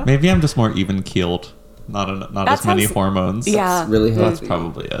 Yeah. Maybe I'm just more even keeled. Not That as many sounds- hormones. Yeah. Really That's healthy.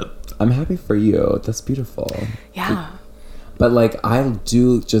 probably it. I'm happy for you. That's beautiful. Yeah. But like, I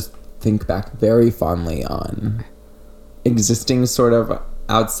do just think back very fondly on existing sort of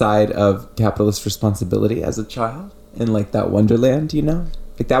outside of capitalist responsibility as a child in like that wonderland, you know?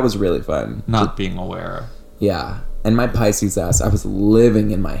 Like that was really fun. Not being aware. Yeah. And my Pisces ass, I was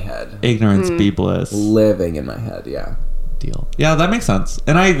living in my head. Ignorance be bliss. Living in my head, yeah. Deal. Yeah, that makes sense.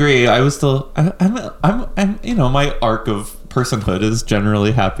 And I agree. I was still. I'm. You know, my arc of personhood is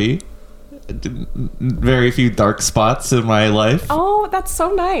generally happy. Very few dark spots in my life. Oh, that's so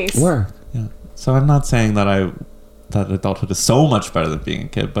nice. Work. Yeah. So I'm not saying that that adulthood is so much better than being a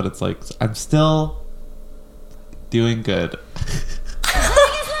kid, but it's like I'm still doing good.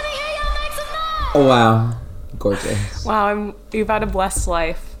 Oh, wow. Gorgeous. Wow, you've had a blessed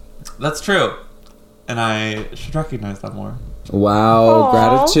life. That's true, and I should recognize that more. Wow. Aw.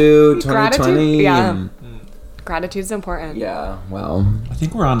 Gratitude 2020. Gratitude, yeah. Gratitude's important. Yeah. Wow. I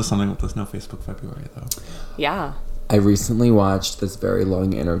think we're onto something with this No Facebook February, though. Yeah. I recently watched this very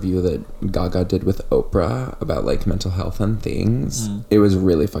long interview that Gaga did with Oprah about like mental health and things. It was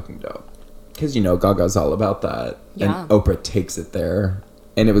really fucking dope. Because, you know, Gaga's all about that. Yeah. And Oprah takes it there.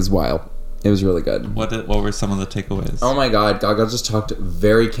 And it was wild. It was really good. What were some of the takeaways? Oh my god, Gaga just talked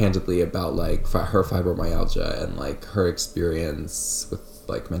very candidly about like her fibromyalgia and like her experience with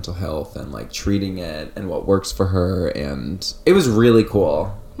like mental health and like treating it and what works for her, and it was really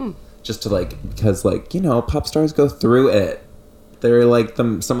cool. Just to like, because like, you know, pop stars go through it. They're like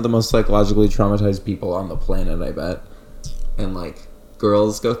some of the most psychologically traumatized people on the planet, I bet. And like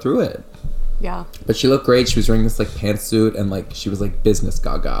girls go through it. Yeah. But she looked great. She was wearing this like pantsuit and like she was like business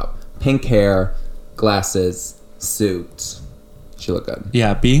Gaga. Pink hair, glasses, suit. She looked good.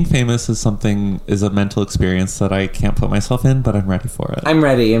 Yeah, being famous is a mental experience that I can't put myself in, but I'm ready for it. I'm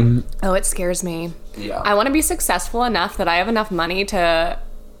ready. Oh, it scares me. Yeah. I want to be successful enough that I have enough money to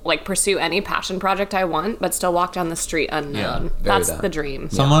like pursue any passion project I want, but still walk down the street unknown. Yeah, That's that. the dream.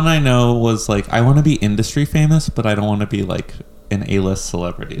 Someone I know was like, I want to be industry famous, but I don't want to be like an A-list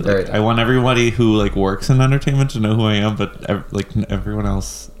celebrity. Very Like, that. I want everybody who like works in entertainment to know who I am, but everyone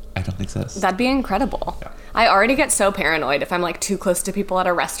else, I don't exist. That'd be incredible. Yeah. I already get so paranoid if I'm like too close to people at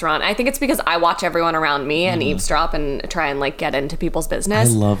a restaurant. I think it's because I watch everyone around me and eavesdrop and try and like get into people's I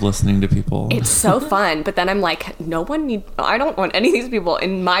business. love listening to people. It's so fun, but then I'm like, I don't want any of these people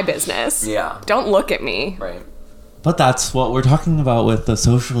in my business. Yeah. Don't look at me. Right. But that's what we're talking about with the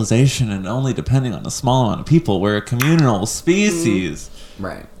socialization and only depending on a small amount of people. We're a communal species.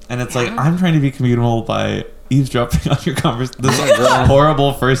 Right. And it's like, I'm trying to be communal by eavesdropping on your conversation. This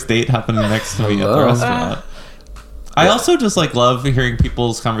horrible first date happening next to me at the Hello. restaurant. I also just like love hearing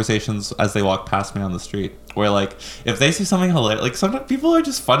people's conversations as they walk past me on the street. Where like, if they see something hilarious, like sometimes people are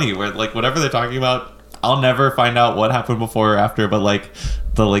just funny. Where like whatever they're talking about, I'll never find out what happened before or after. But like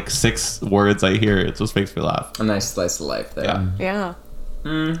the like 6 words I hear, it just makes me laugh. A nice slice of life there. Yeah, Yeah.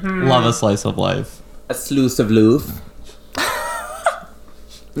 love a slice of life. A sluice of loof.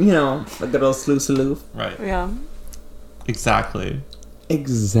 You know, a good old sluice of loof. Right. Yeah. Exactly.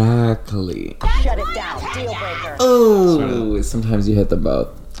 Exactly. Shut it down. Deal breaker. Oh, sometimes you hit them both.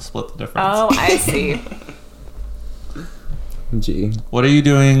 Split the difference. Oh, I see. Gee. What are you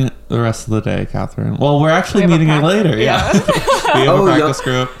doing the rest of the day, Kathryn? Well, we're actually We have a meeting it practice. later. Yeah, we have Oh, a yeah. practice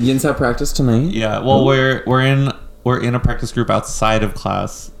group. Yins have practice tonight? Yeah. Well, we're in a practice group outside of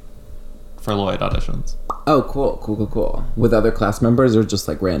class for Lloyd auditions. Oh, cool. With other class members or just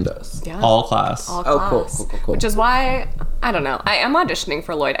like randos? Yeah. All class. All Oh, class. cool. Which is why, I don't know, I am auditioning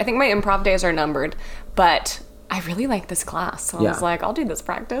for Lloyd. I think my improv days are numbered, but I really like this class. So I Yeah. was like, I'll do this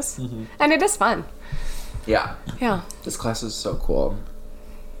practice. And it is fun. Yeah. Yeah. This class is so cool.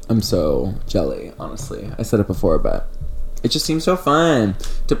 I'm so jelly, honestly. I said it before, but it just seems so fun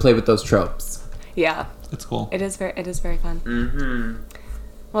to play with those tropes. Yeah. It's cool. It is very fun. Mm-hmm.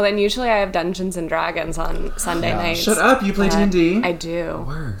 Well, then usually I have Dungeons and Dragons on Sunday nights. Shut up, you play but D&D? I do.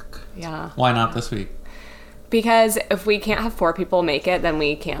 Work. Yeah. Why not this week? Because if we can't have 4 people make it, then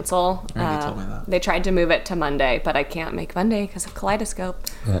we cancel. Right, you told me that. They tried to move it to Monday, but I can't make Monday because of Kaleidoscope.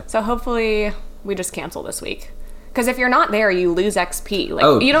 Yeah. So hopefully we just cancel this week. Because if you're not there, you lose XP. Like,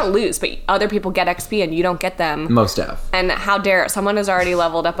 Oh. you don't lose, but other people get XP and you don't get them. Most def. And how dare someone has already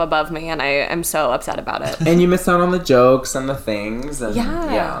leveled up above me, and I am so upset about it. And you miss out on the jokes and the things. And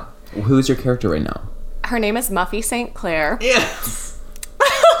Yeah. Who's your character right now? Her name is Muffy St. Clair. Yes.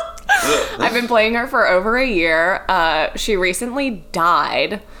 I've been playing her for over a year. She recently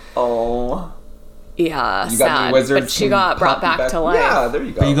died. Oh. Yeah, You got sad. the wizards But she got brought back to life. Yeah, there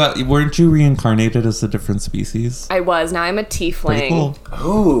you go. But weren't you reincarnated as a different species? I was. Now I'm a tiefling. Pretty cool.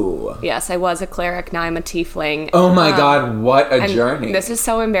 Ooh. Yes, I was a cleric. Now I'm a tiefling. Oh my god, what a And journey. This is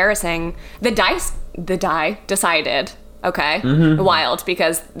so embarrassing. The die decided. Okay, Mm-hmm. wild,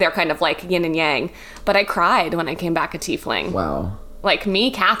 because they're kind of like yin and yang. But I cried when I came back a tiefling. Wow. Like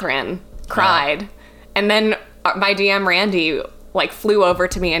me, Kathryn, cried, and then my DM Randy like flew over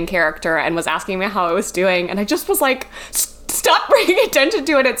to me in character and was asking me how I was doing, and I just was like, stop bringing attention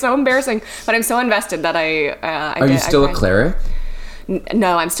to it. It's so embarrassing. But I'm so invested that I Are you still a cleric?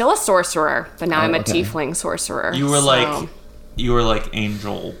 No, I'm still a sorcerer, but now I'm a okay. tiefling sorcerer. You were so- like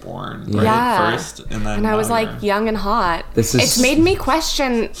angel born, right? Yeah. First, and then And I was now like you're- young and hot. This is- It's made me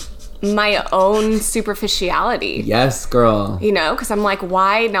question my own superficiality. Yes, girl. You know, because I'm like,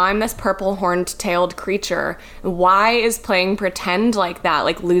 why? Now I'm this purple horned tailed creature. Why is playing pretend like that?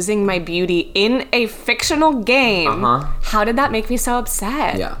 Like losing my beauty in a fictional game. How did that make me so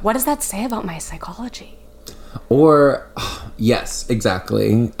upset? Yeah. What does that say about my psychology? Or, yes,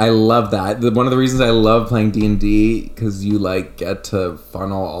 exactly. I love that. One of the reasons I love playing D&D, because you, like, get to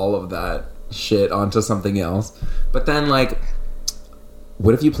funnel all of that shit onto something else. But then, like,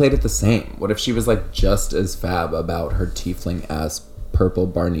 what if you played it the same? What if she was, like, just as fab about her tiefling-ass, purple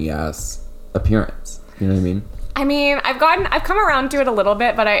Barney-ass appearance? You know what I mean? I mean, I've come around to it a little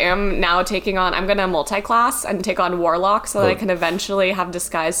bit, but I am now I'm gonna multi-class and take on Warlock so that I can eventually have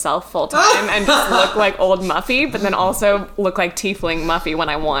disguise self full-time and just look like old Muffy, but then also look like tiefling Muffy when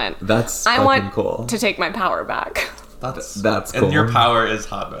I want. That's I fucking want cool. to take my power back. That's cool. And your power is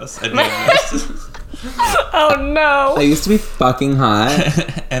hotness. And youngness. Oh no. I used to be fucking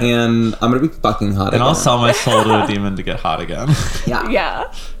hot, and I'm gonna be fucking hot and again. I'll sell my soul to a demon to get hot again. Yeah.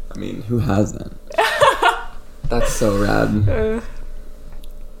 Yeah. I mean, who hasn't? That's so rad.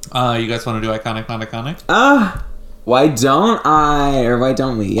 You guys want to do iconic, not iconic? Why don't I? Or why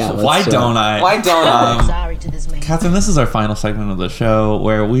don't we? Yeah. let's Why do it. don't I? Why don't I? Sorry to this man. Kathryn, this is our final segment of the show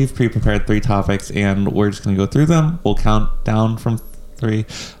where we've pre-prepared 3 topics and we're just going to go through them. We'll count down from 3.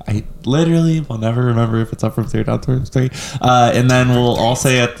 I literally will never remember if it's up from 3 or down from 3. And then we'll all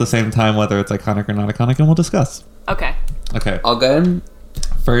say at the same time whether it's iconic or not iconic, and we'll discuss. Okay. Okay. All good?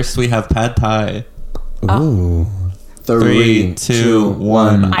 First, we have Pad Thai. Ooh. 3, 2,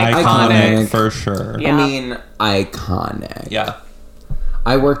 1. Iconic. Iconic for sure. Yeah. I mean, iconic. Yeah.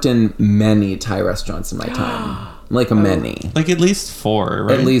 I worked in many Thai restaurants in my time. Like a many. Like at least 4,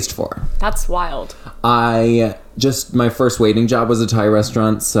 right? At least 4. That's wild. My first waiting job was a Thai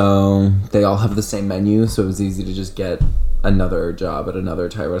restaurant, so they all have the same menu, so it was easy to just get another job at another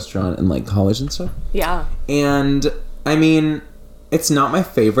Thai restaurant in like college and stuff. Yeah. And I mean, it's not my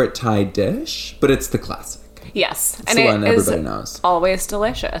favorite Thai dish, but it's the classic. Yes. It's And the it one is everybody knows. always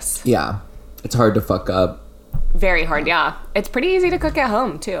delicious. Yeah. It's hard to fuck up. Very hard, yeah. It's pretty easy to cook at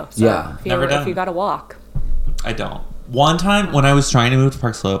home, too. So Yeah. Never done. if you gotta walk. I don't. One time when I was trying to move to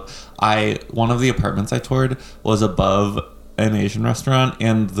Park Slope, one of the apartments I toured was above an Asian restaurant,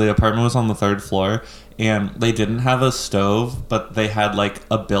 and the apartment was on the 3rd floor, and they didn't have a stove, but they had like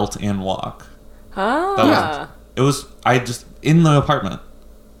a built-in wok. Ah. It was in the apartment.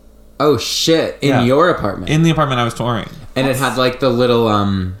 Oh shit! In Yeah. your apartment. In the apartment I was touring. And it had like the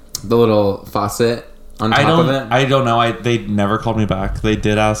little faucet on top of it. I don't know. They never called me back. They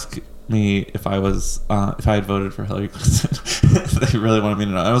did ask me if I had voted for Hillary Clinton. They really wanted me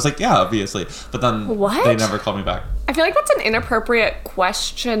to know. I was like, yeah, obviously. But then What? they never called me back. I feel like that's an inappropriate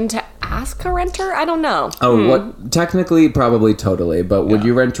question to ask a renter. I don't know. Oh, what? Technically, probably totally. But would Yeah.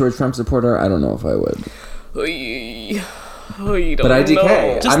 you rent to a Trump supporter? I don't know if I would. You don't But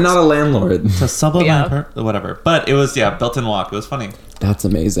IDK. I'm not a landlord. To sub up Yeah. whatever. But it was, built-in wok. It was funny. That's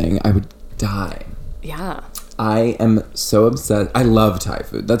amazing. I would die. Yeah. I am so obsessed. I love Thai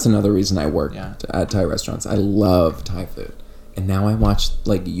food. That's another reason I worked at Thai restaurants. I love Thai food. And now I watch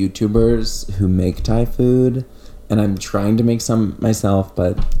like YouTubers who make Thai food, and I'm trying to make some myself,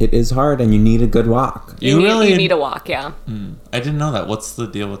 but it is hard and you need a good wok. You need a walk, yeah. I didn't know that. What's the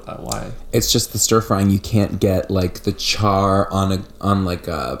deal with that? Why? It's just the stir frying. You can't get like the char on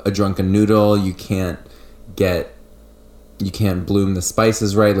a drunken noodle. You can't bloom the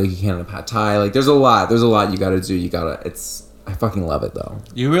spices right. Like you can't have pad thai. Like there's a lot you gotta do. I fucking love it though.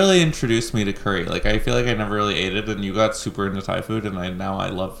 You really introduced me to curry. Like I feel like I never really ate it, and you got super into Thai food, and now I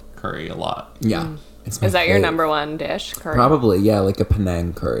love curry a lot. Yeah. It's my Is that your fave. number one dish? Curry? Probably, yeah, like a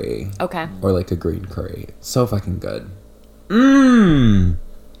Penang curry. Okay. Or like a green curry. So fucking good. Mmm.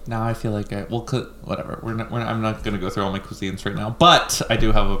 Now I feel like whatever. I'm not gonna go through all my cuisines right now, but I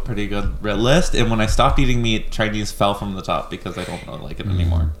do have a pretty good list. And when I stopped eating meat, Chinese fell from the top because I don't really like it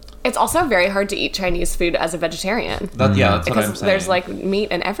anymore. It's also very hard to eat Chinese food as a vegetarian. That's what I'm Because saying. there's like meat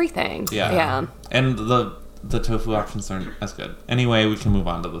and everything. Yeah. Yeah. And the tofu options aren't as good. Anyway, we can move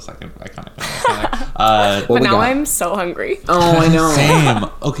on to the second iconic. What But we now got? I'm so hungry. Oh, I know. Same.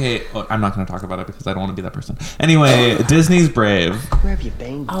 Okay, well, I'm not going to talk about it because I don't want to be that person. Anyway, Disney's Brave. Where have you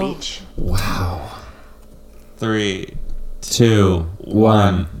been, bitch? Wow. 3, 2,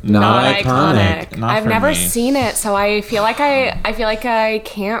 1. Not iconic. Not I've for never me. seen it, so I feel like I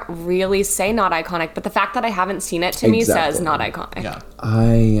can't really say not iconic. But the fact that I haven't seen it to me Exactly. says not iconic. Yeah.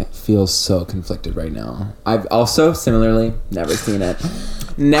 I feel so conflicted right now. I've also similarly never seen it.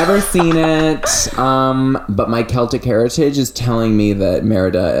 But my Celtic heritage is telling me that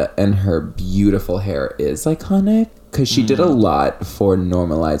Merida and her beautiful hair is iconic because she did a lot for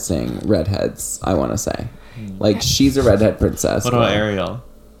normalizing redheads, I want to say. Like, she's a redhead princess. What about Ariel?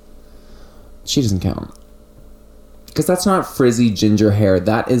 She doesn't count. Because that's not frizzy ginger hair.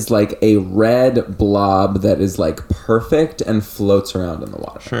 That is like a red blob that is like perfect and floats around in the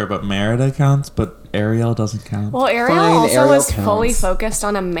water. Sure, but Merida counts, but Ariel doesn't count. Well, Ariel Fine, also Ariel was counts. fully focused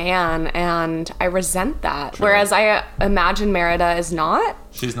on a man, and I resent that. True. Whereas I imagine Merida is not.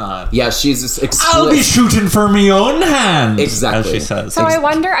 She's not. Yeah, she's just I'll be shooting for me own hand. Exactly. As she says. So I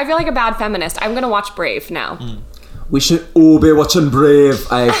wonder. I feel like a bad feminist. I'm gonna watch Brave now. We should all be watching Brave.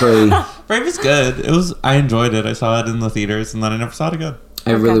 I agree. Brave is good. I enjoyed it. I saw it in the theaters, and then I never saw it again.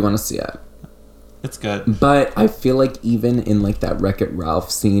 I really want to see it. It's good. But I feel like even in like that Wreck-It Ralph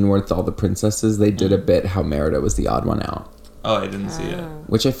scene with all the princesses, they did a bit how Merida was the odd one out. Oh, I didn't see it.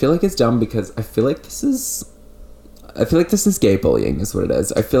 Which I feel like is dumb because I feel like this is gay bullying is what it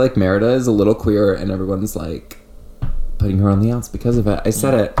is. I feel like Merida is a little queer and everyone's like putting her on the outs because of it. I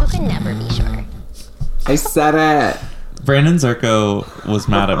said it. You can never be sure. I said it. Brandon Zerko was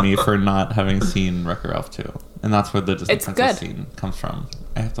mad at me for not having seen Wreck-It Ralph 2. And that's where the Disney It's Princess good. scene comes from.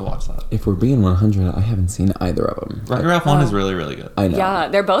 I have to watch that. If we're being 100, I haven't seen either of them. Wreck-It Ralph 1 is really, really good. I know. Yeah,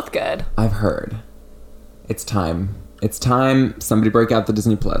 they're both good. I've heard. It's time. It's time somebody break out the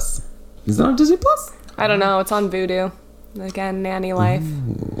Disney Plus. Is it on Disney Plus? I don't know. It's on Vudu. Again, nanny life.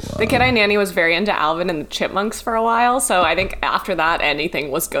 The kid I nanny was very into Alvin and the Chipmunks for a while, so I think after that,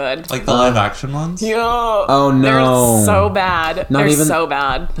 anything was good. Like the live action ones? Yeah. Oh, no. They're so bad. They're so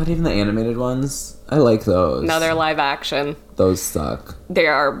bad. Not even the animated ones. I like those. No, they're live action. Those suck. They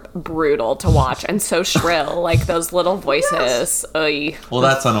are brutal to watch and so shrill. Like those little voices. Yes. Well,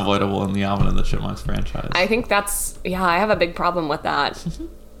 that's unavoidable in the Alvin and the Chipmunks franchise. I think that's... Yeah, I have a big problem with that.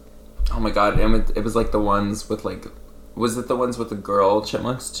 Oh my god, and it was like the ones with like... Was it the ones with the girl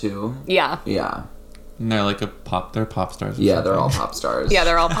chipmunks too? Yeah. Yeah. And they're like they're pop stars. Yeah, they're all pop stars. Yeah,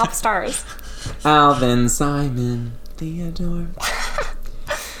 they're all pop stars. Alvin, Simon, Theodore.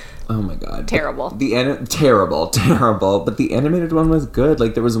 Oh my god. Terrible. Terrible. But the animated one was good.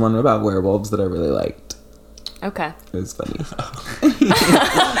 Like there was one about werewolves that I really liked. Okay. It was funny.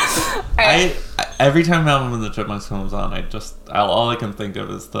 I every time Alvin and the Chipmunks comes on, all I can think of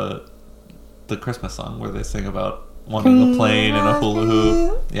is the Christmas song where they sing about wanting a plane and a hula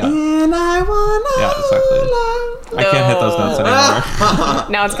hoop. Yeah. And I wanna exactly. I can't hit those notes anymore.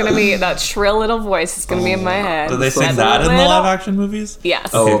 Now it's gonna be that shrill little voice. It's gonna be in my head. Do they sing that in the live action movies?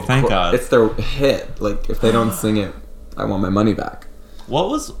 Yes. Okay, of thank course. God. It's their hit. Like if they don't sing it, I want my money back. What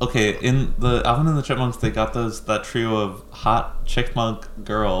was in the Alvin and the Chipmunks? They got that trio of hot chickmunk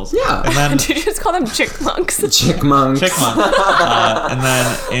girls. Yeah. And then Did you just call them chickmunks? Chickmunks. and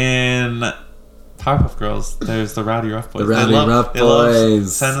then in Powerpuff Girls, there's the Rowdy Rough Boys. The Rowdy Rough They love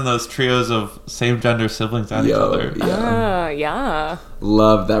Boys. sending those trios of same-gender siblings at each other. Yeah. Yeah.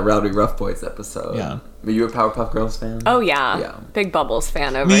 Love that Rowdy Rough Boys episode. Yeah. Were you a Powerpuff Girls fan? Oh, yeah. Yeah. Big Bubbles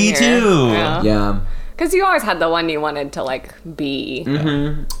fan over Me here. too. Yeah. Because you always had the one you wanted to, like, be.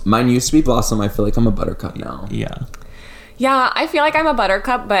 Mm-hmm. Mine used to be Blossom. I feel like I'm a Buttercup now. Yeah. Yeah, I feel like I'm a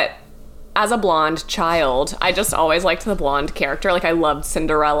Buttercup, but as a blonde child, I just always liked the blonde character. Like, I loved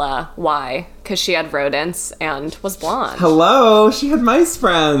Cinderella. Why? Because she had rodents and was blonde. Hello, she had mice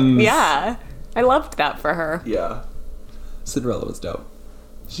friends. Yeah. I loved that for her. Yeah. Cinderella was dope.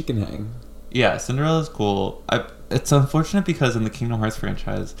 She can hang. Yeah, Cinderella's cool. It's unfortunate because in the Kingdom Hearts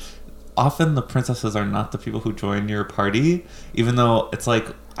franchise, often the princesses are not the people who join your party, even though it's like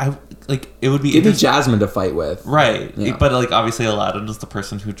it would be Give me Jasmine to fight with. Right. Yeah. But like obviously Aladdin is the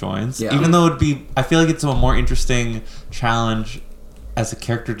person who joins. Yeah. Even though I feel like it's a more interesting challenge as a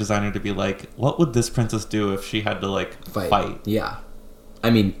character designer to be like, what would this princess do if she had to like fight? Yeah. I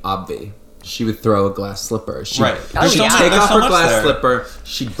mean, obvi. She would throw a glass slipper. She'd Right. Oh, she'd yeah. take There's off so her much glass there. slipper,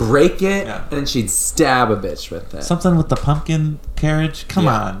 she'd break it, Yeah. and then she'd stab a bitch with it. Something with the pumpkin carriage? Come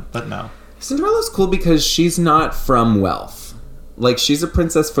Yeah. on. But no. Cinderella's cool because she's not from wealth. Like, she's a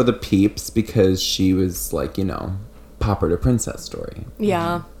princess for the peeps because she was, like, pauper to princess story.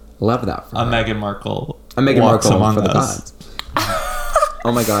 Yeah. Love that for her. Meghan Markle. A Meghan walks Markle among for the us. gods.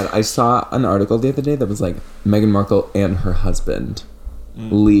 Oh my god, I saw an article the other day that was like, Meghan Markle and her husband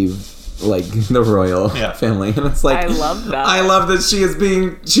leave, like, the royal family. And it's like, I love that. I love that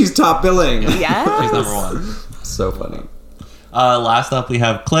she's top billing. Yeah. She's number one. So funny. Last up, we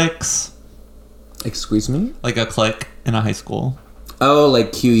have cliques. Excuse me? Like a clique in a high school. Oh,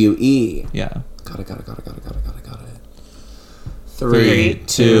 like QUE. Yeah. Got it. 3,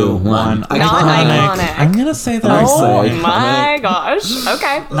 2, 1. Not iconic. I'm gonna say they're Oh iconic. my gosh.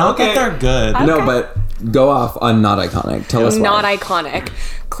 Okay. Not that they're good. No, but go off on not iconic. Tell us Not why. iconic.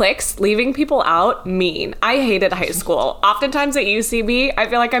 Cliques, leaving people out, mean. I hated high school. Oftentimes at UCB, I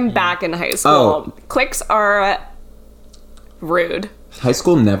feel like I'm back in high school. Oh. Cliques are rude. High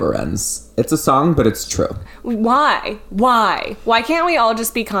school never ends. It's a song, but it's true. Why? Why can't we all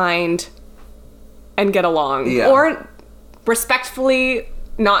just be kind and get along? Yeah. Or respectfully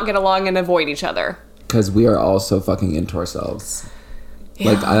not get along and avoid each other? Because we are all so fucking into ourselves.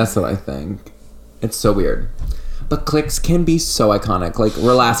 Like, that's what I think. It's so weird. But cliques can be so iconic. Like,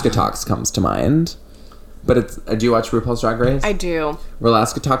 Relaska Talks comes to mind. But it's... do you watch RuPaul's Drag Race? I do.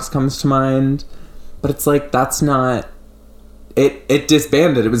 Relaska Talks comes to mind. But it's like, that's not... It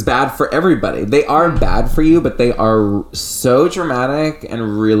disbanded. It was bad for everybody. They are bad for you, but they are so dramatic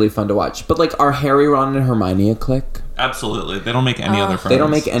and really fun to watch. But, like, are Harry, Ron, and Hermione a clique? Absolutely. They don't make any other friends. They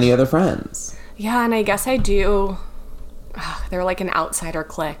don't make any other friends. Yeah, and I guess I do. They're like an outsider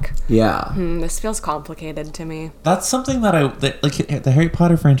clique. Yeah. This feels complicated to me. That's something that the Harry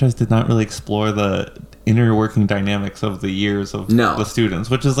Potter franchise did not really explore the inner working dynamics of the years of the students,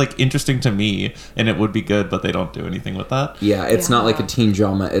 which is like interesting to me, and it would be good, but they don't do anything with that. Yeah, it's not like a teen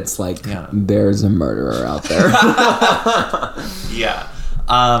drama. It's like there's a murderer out there. Yeah.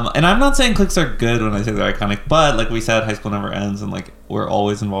 And I'm not saying cliques are good when I say they're iconic, but like we said, high school never ends, and like we're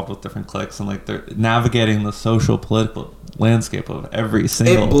always involved with different cliques, and like they're navigating the social political landscape of every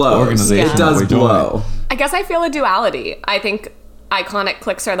single It blows. organization. It does that we join. blow. I guess I feel a duality. I think iconic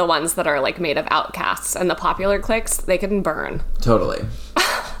cliques are the ones that are like made of outcasts, and the popular cliques, they can burn. Totally.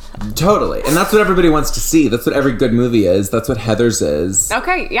 Totally. And that's what everybody wants to see. That's what every good movie is. That's what Heathers is.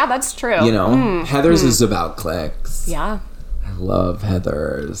 Okay, yeah, that's true. You know, Heathers is about cliques. Yeah. I love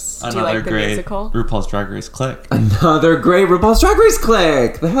Heathers. Do you Another like the great musical? RuPaul's Drag Race click. Another great RuPaul's Drag Race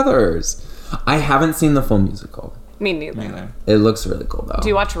clique, the Heathers. I haven't seen the full musical. Me neither. Neither. It looks really cool though. Do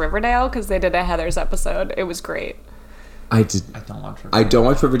you watch Riverdale? Because they did a Heathers episode. It was great. I did. I don't watch I don't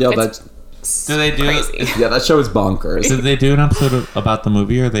watch Riverdale. It's Do they do crazy. Yeah, that show is bonkers. Did they do an episode about the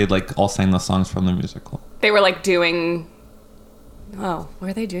movie, or they like all sang the songs from the musical? They were like doing... Oh,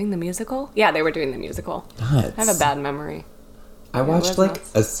 were they doing the musical? Yeah, they were doing the musical. Nuts. I have a bad memory. I watched was like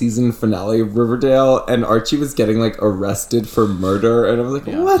nuts. a season finale of Riverdale, and Archie was getting like arrested for murder, and I was like,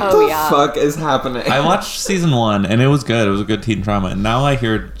 "What Oh, the yeah. fuck is happening?" I watched season 1, and it was good. It was a good teen drama. And now I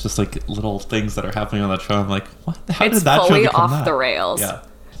hear just like little things that are happening on that show. I'm like, what? How It's did that show fully become off that? the rails. Yeah.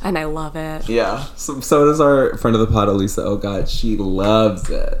 And I love it. Yeah. So does our friend of the pod, Elisa. Oh god, she loves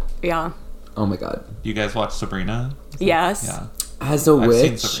it. Yeah. Oh my god. You guys watch Sabrina? Yes. Yeah. As a I've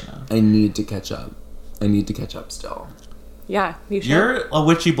seen witch, Sabrina. I need to catch up. I need to catch up still. Yeah, you should. You're a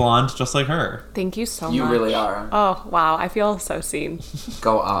witchy blonde, just like her. Thank you so You much. really are. Oh, wow. I feel so seen.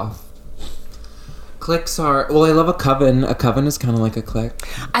 Go off. Cliques are... Well, I love a coven. A coven is kind of like a clique.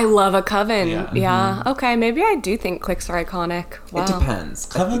 I love a coven. Yeah. Yeah. Okay, maybe I do think cliques are iconic. Wow. It depends.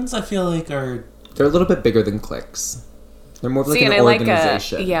 Covens, I feel like, are... They're a little bit bigger than cliques. They're more of like See, an and I like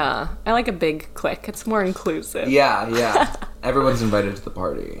organization. I like a big clique. It's more inclusive. Yeah, yeah. Everyone's invited to the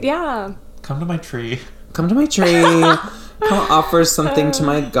party. Yeah. Come to my tree. Come to my tree. Come offer something to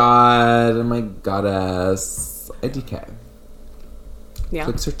my god and my goddess. IDK. Yeah.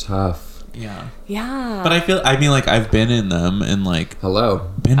 Cliques are tough. Yeah. Yeah. But I mean, like, I've been in them and, like, Hello.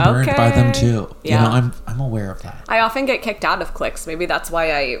 been burned by them, Okay. too. Yeah. You know, I'm aware of that. I often get kicked out of cliques. Maybe that's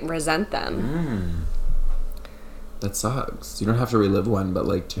why I resent them. That sucks. You don't have to relive one, but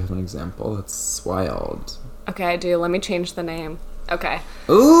like, do you have an example? That's wild. Okay, I do. Let me change the name. Okay.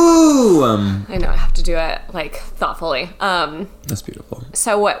 Ooh! I know I have to do it, like, thoughtfully. That's beautiful.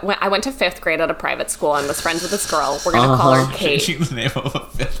 So when I went to 5th grade at a private school and was friends with this girl. We're going to call her Kate. Changing the name of a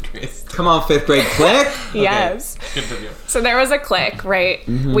 5th grade. Come on, 5th grade clique! Yes. Continue. So there was a clique, right?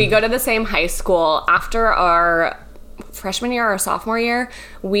 We go to the same high school. After our freshman year or sophomore year,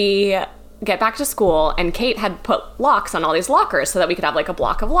 we get back to school, and Kate had put locks on all these lockers so that we could have like a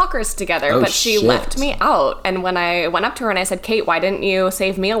block of lockers together. Oh, but she shit. left me out. And when I went up to her and I said, Kate, why didn't you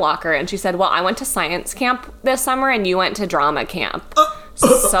save me a locker? And she said, well, I went to science camp this summer and you went to drama camp.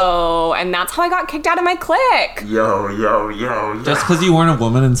 So, and that's how I got kicked out of my clique. Yo. Just because you weren't a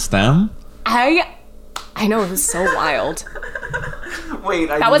woman in STEM? I know, it was so wild. Wait,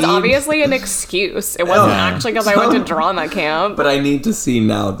 That was obviously an excuse. It wasn't Yeah. actually because I went to drama camp. But I need to see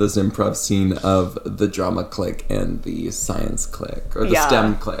now this improv scene of the drama clique and the science clique, or the Yeah.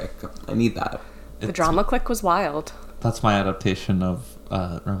 STEM clique. I need that. The drama clique was wild. That's my adaptation of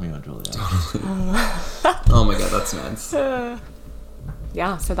Romeo and Juliet. Oh my god, that's nice.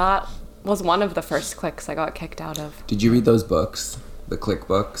 Yeah, so that was one of the first cliques I got kicked out of. Did you read those books? The clique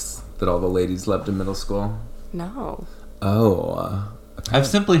books that all the ladies loved in middle school? No. Oh. I've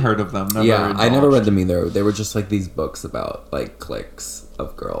simply heard of them. Never Yeah, I never indulged. read them either. They were just like these books about like cliques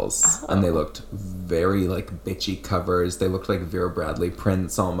of girls, and they looked very like bitchy covers. They looked like Vera Bradley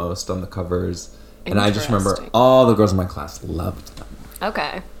prints almost on the covers. And I just remember Interesting. all the girls in my class loved them.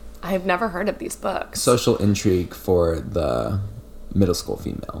 Okay. I've never heard of these books. Social intrigue for the middle school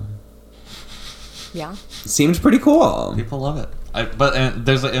female. Yeah. Seemed pretty cool. People love it. And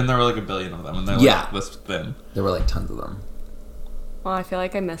there were like a billion of them, and they're Yeah. like this thin. There were like tons of them. Well, I feel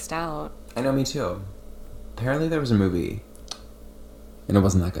like I missed out. I know, me too. Apparently there was a movie, and it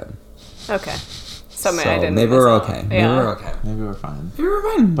wasn't that good. Okay. So maybe I didn't maybe miss we're out. okay. Maybe Yeah. we're okay. Maybe we're fine. Maybe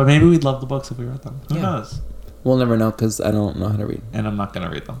we're fine. But maybe we'd love the books if we read them. Who Yeah. knows? We'll never know because I don't know how to read. And I'm not going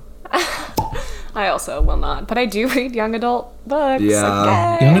to read them. I also will not. But I do read young adult books. Yeah.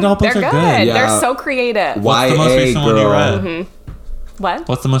 Okay. Young adult books They're are good. good. Yeah. They're so creative. What's the most YA recent one you girl. read? What?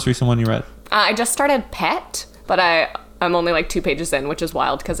 What's the most recent one you read? I just started Pet, but I'm only like 2 pages in, which is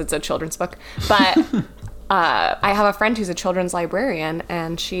wild because it's a children's book. But I have a friend who's a children's librarian,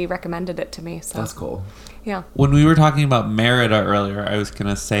 and she recommended it to me. So That's cool. yeah. When we were talking about Merida earlier, I was going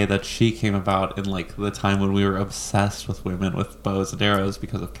to say that she came about in like the time when we were obsessed with women with bows and arrows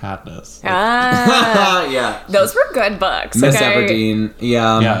because of Katniss. Like, Ah, Yeah. those were good books. Miss okay? Everdeen.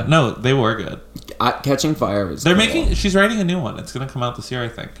 Yeah. yeah, no, they were good. Catching Fire was They're cool. she's writing a new one. It's going to come out this year, I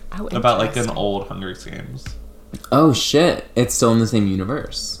think. Oh, about like an interesting. old Hunger Games. Oh shit! It's still in the same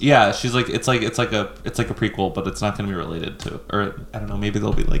universe. Yeah, she's like it's like a prequel, but it's not going to be related to, or I don't know, maybe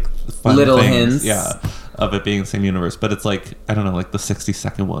there'll be like fun Little things, hints. yeah, of it being the same universe, but it's like I don't know, like the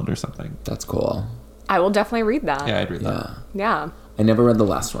 60-second one or something. That's cool. I will definitely read that. Yeah, I'd read that. Yeah. I never read the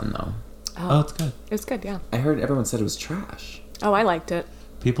last one though. Oh, it's good. It was good, yeah. I heard everyone said it was trash. Oh, I liked it.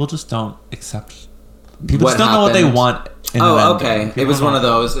 People just don't accept. People What just don't know what they happened? want. In Oh, an okay. ending. It People was don't- one of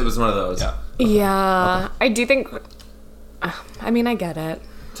those. It was one of those. Yeah. Yeah. I do think... I mean, I get it.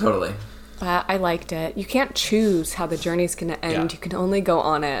 Totally. But I liked it. You can't choose how the journey's going to end. Yeah. You can only go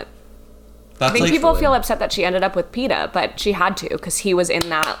on it. That's I think like, people feel upset that she ended up with PETA, but she had to because he was in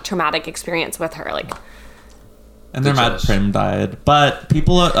that traumatic experience with her. Like, and they're mad Good choice. Prim died. But the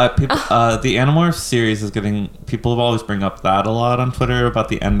Animorphs series is getting, people always bring up that a lot on Twitter about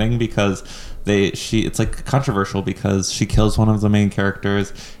the ending because it's like controversial because she kills one of the main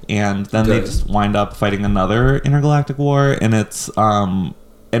characters and then they Good. just wind up fighting another intergalactic war, and it's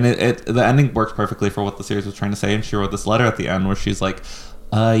the ending works perfectly for what the series was trying to say. And she wrote this letter at the end where she's like,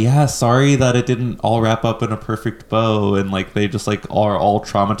 yeah, sorry that it didn't all wrap up in a perfect bow, and like they just like are all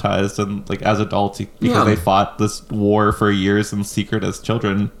traumatized and like as adults because they fought this war for years in secret as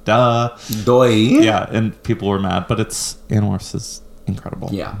children. Duh. Doi. Yeah, and people were mad, but Animorphs is incredible.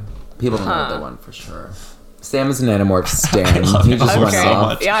 Yeah. People don't know the one for sure. Sam is an Animorph stan. love He just Animorphs runs so off.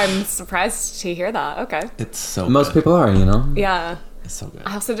 much. yeah, I'm surprised to hear that. Okay. It's so Most good. people are, you know? Yeah. It's so good.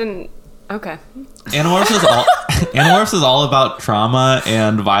 I also didn't... Okay. Animorphs is all about trauma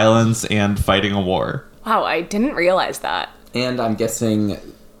and violence and fighting a war. Wow, I didn't realize that. And I'm guessing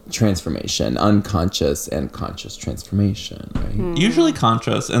transformation, unconscious and conscious transformation, right? Usually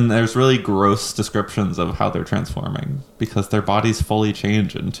conscious, and there's really gross descriptions of how they're transforming because their bodies fully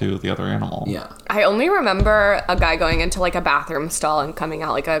change into the other animal. Yeah. I only remember a guy going into like a bathroom stall and coming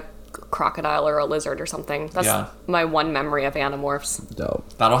out like a crocodile or a lizard or something. That's my one memory of Animorphs.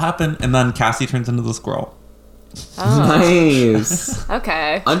 Dope. That'll happen, and then Cassie turns into the squirrel. Nice.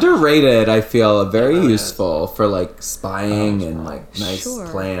 Okay. Underrated, I feel. Very useful for like spying and like nice Sure.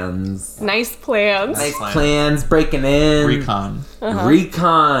 plans. Nice plans. Nice plans, breaking in. Recon.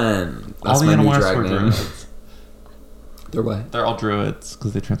 Recon. All That's the my new Animorphs drag were name. druids. They're what? They're all druids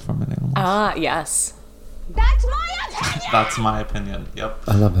because they transform into animals. Ah, yes. That's my opinion. That's my opinion. Yep.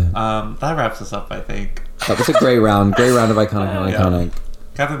 I love it. That wraps us up, I think. That was a great round. Great round of iconic.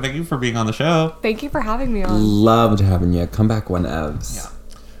 Kathryn, thank you for being on the show. Thank you for having me on. Loved having you. Come back when evs.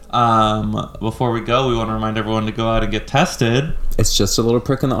 Before we go, we want to remind everyone to go out and get tested. It's just a little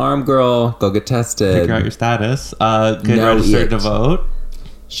prick in the arm, girl. Go get tested. Figure out your status. Get Know registered it. to vote.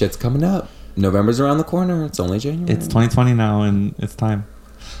 Shit's coming up. November's around the corner. It's only January. It's 2020 now, and it's time.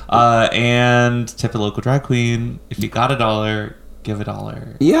 And tip a local drag queen. If you got $1, give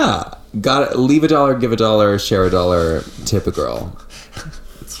 $1. Yeah. Got it. Leave $1, give $1, share $1, tip a girl.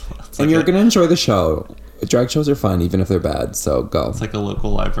 It's And like you're a- going to enjoy the show. Drag shows are fun, even if they're bad. So go. It's like a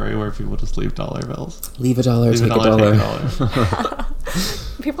local library where people just leave dollar bills. Leave $1, Leave take $1,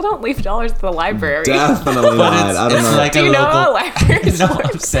 $1. People don't leave dollars at the library. Definitely not. I don't know. like Do a you know local. how libraries No, work?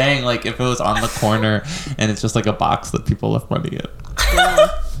 I'm saying like if it was on the corner and it's just like a box that people left money in.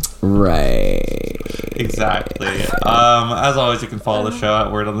 Right. Exactly. As always, you can follow the show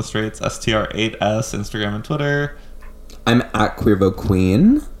at Word on the Streets, STR8S, Instagram and Twitter. I'm at Queervo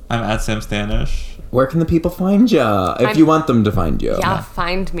Queen. I'm at Sam Stanish. Where can the people find ya? If you want them to find you. Yeah,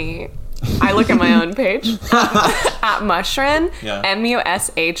 find me. I look at my own page. At Mushryn. Yeah.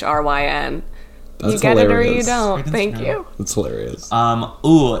 MUSHRYN. You That's get it or you hilarious. don't. Great Thank Instagram. you. That's hilarious.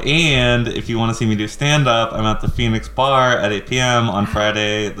 And if you want to see me do stand-up, I'm at the Phoenix Bar at 8 p.m. on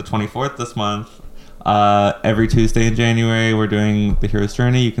Friday the 24th this month. Every Tuesday in January, we're doing The Hero's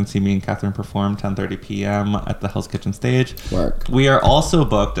Journey. You can see me and Kathryn perform 10:30 p.m. at the Hell's Kitchen stage. Work. We are also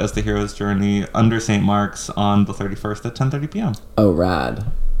booked as The Hero's Journey under St. Mark's on the 31st at 10:30 p.m. Oh, rad.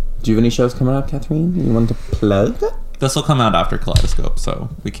 Do you have any shows coming up, Kathryn? You want to plug? This will come out after Kaleidoscope, so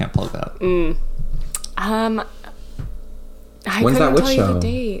we can't plug that. I When's that couldn't witch tell you show? the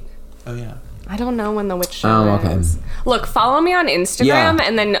date. Oh, yeah. I don't know when the witch show Oh, okay. is. Look, follow me on Instagram, Yeah.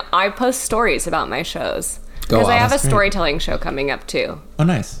 and then I post stories about my shows. Go Because I off. have a That's great. storytelling show coming up, too. Oh,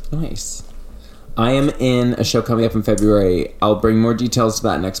 nice. Nice. I am in a show coming up in February. I'll bring more details to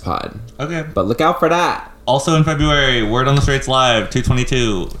that next pod. Okay. But look out for that. Also in February, Word on the Streets Live,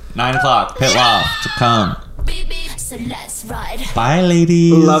 222, 9 o'clock, Pit Loft to come. So let's ride. Bye,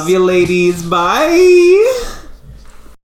 ladies. Love you, ladies. Bye.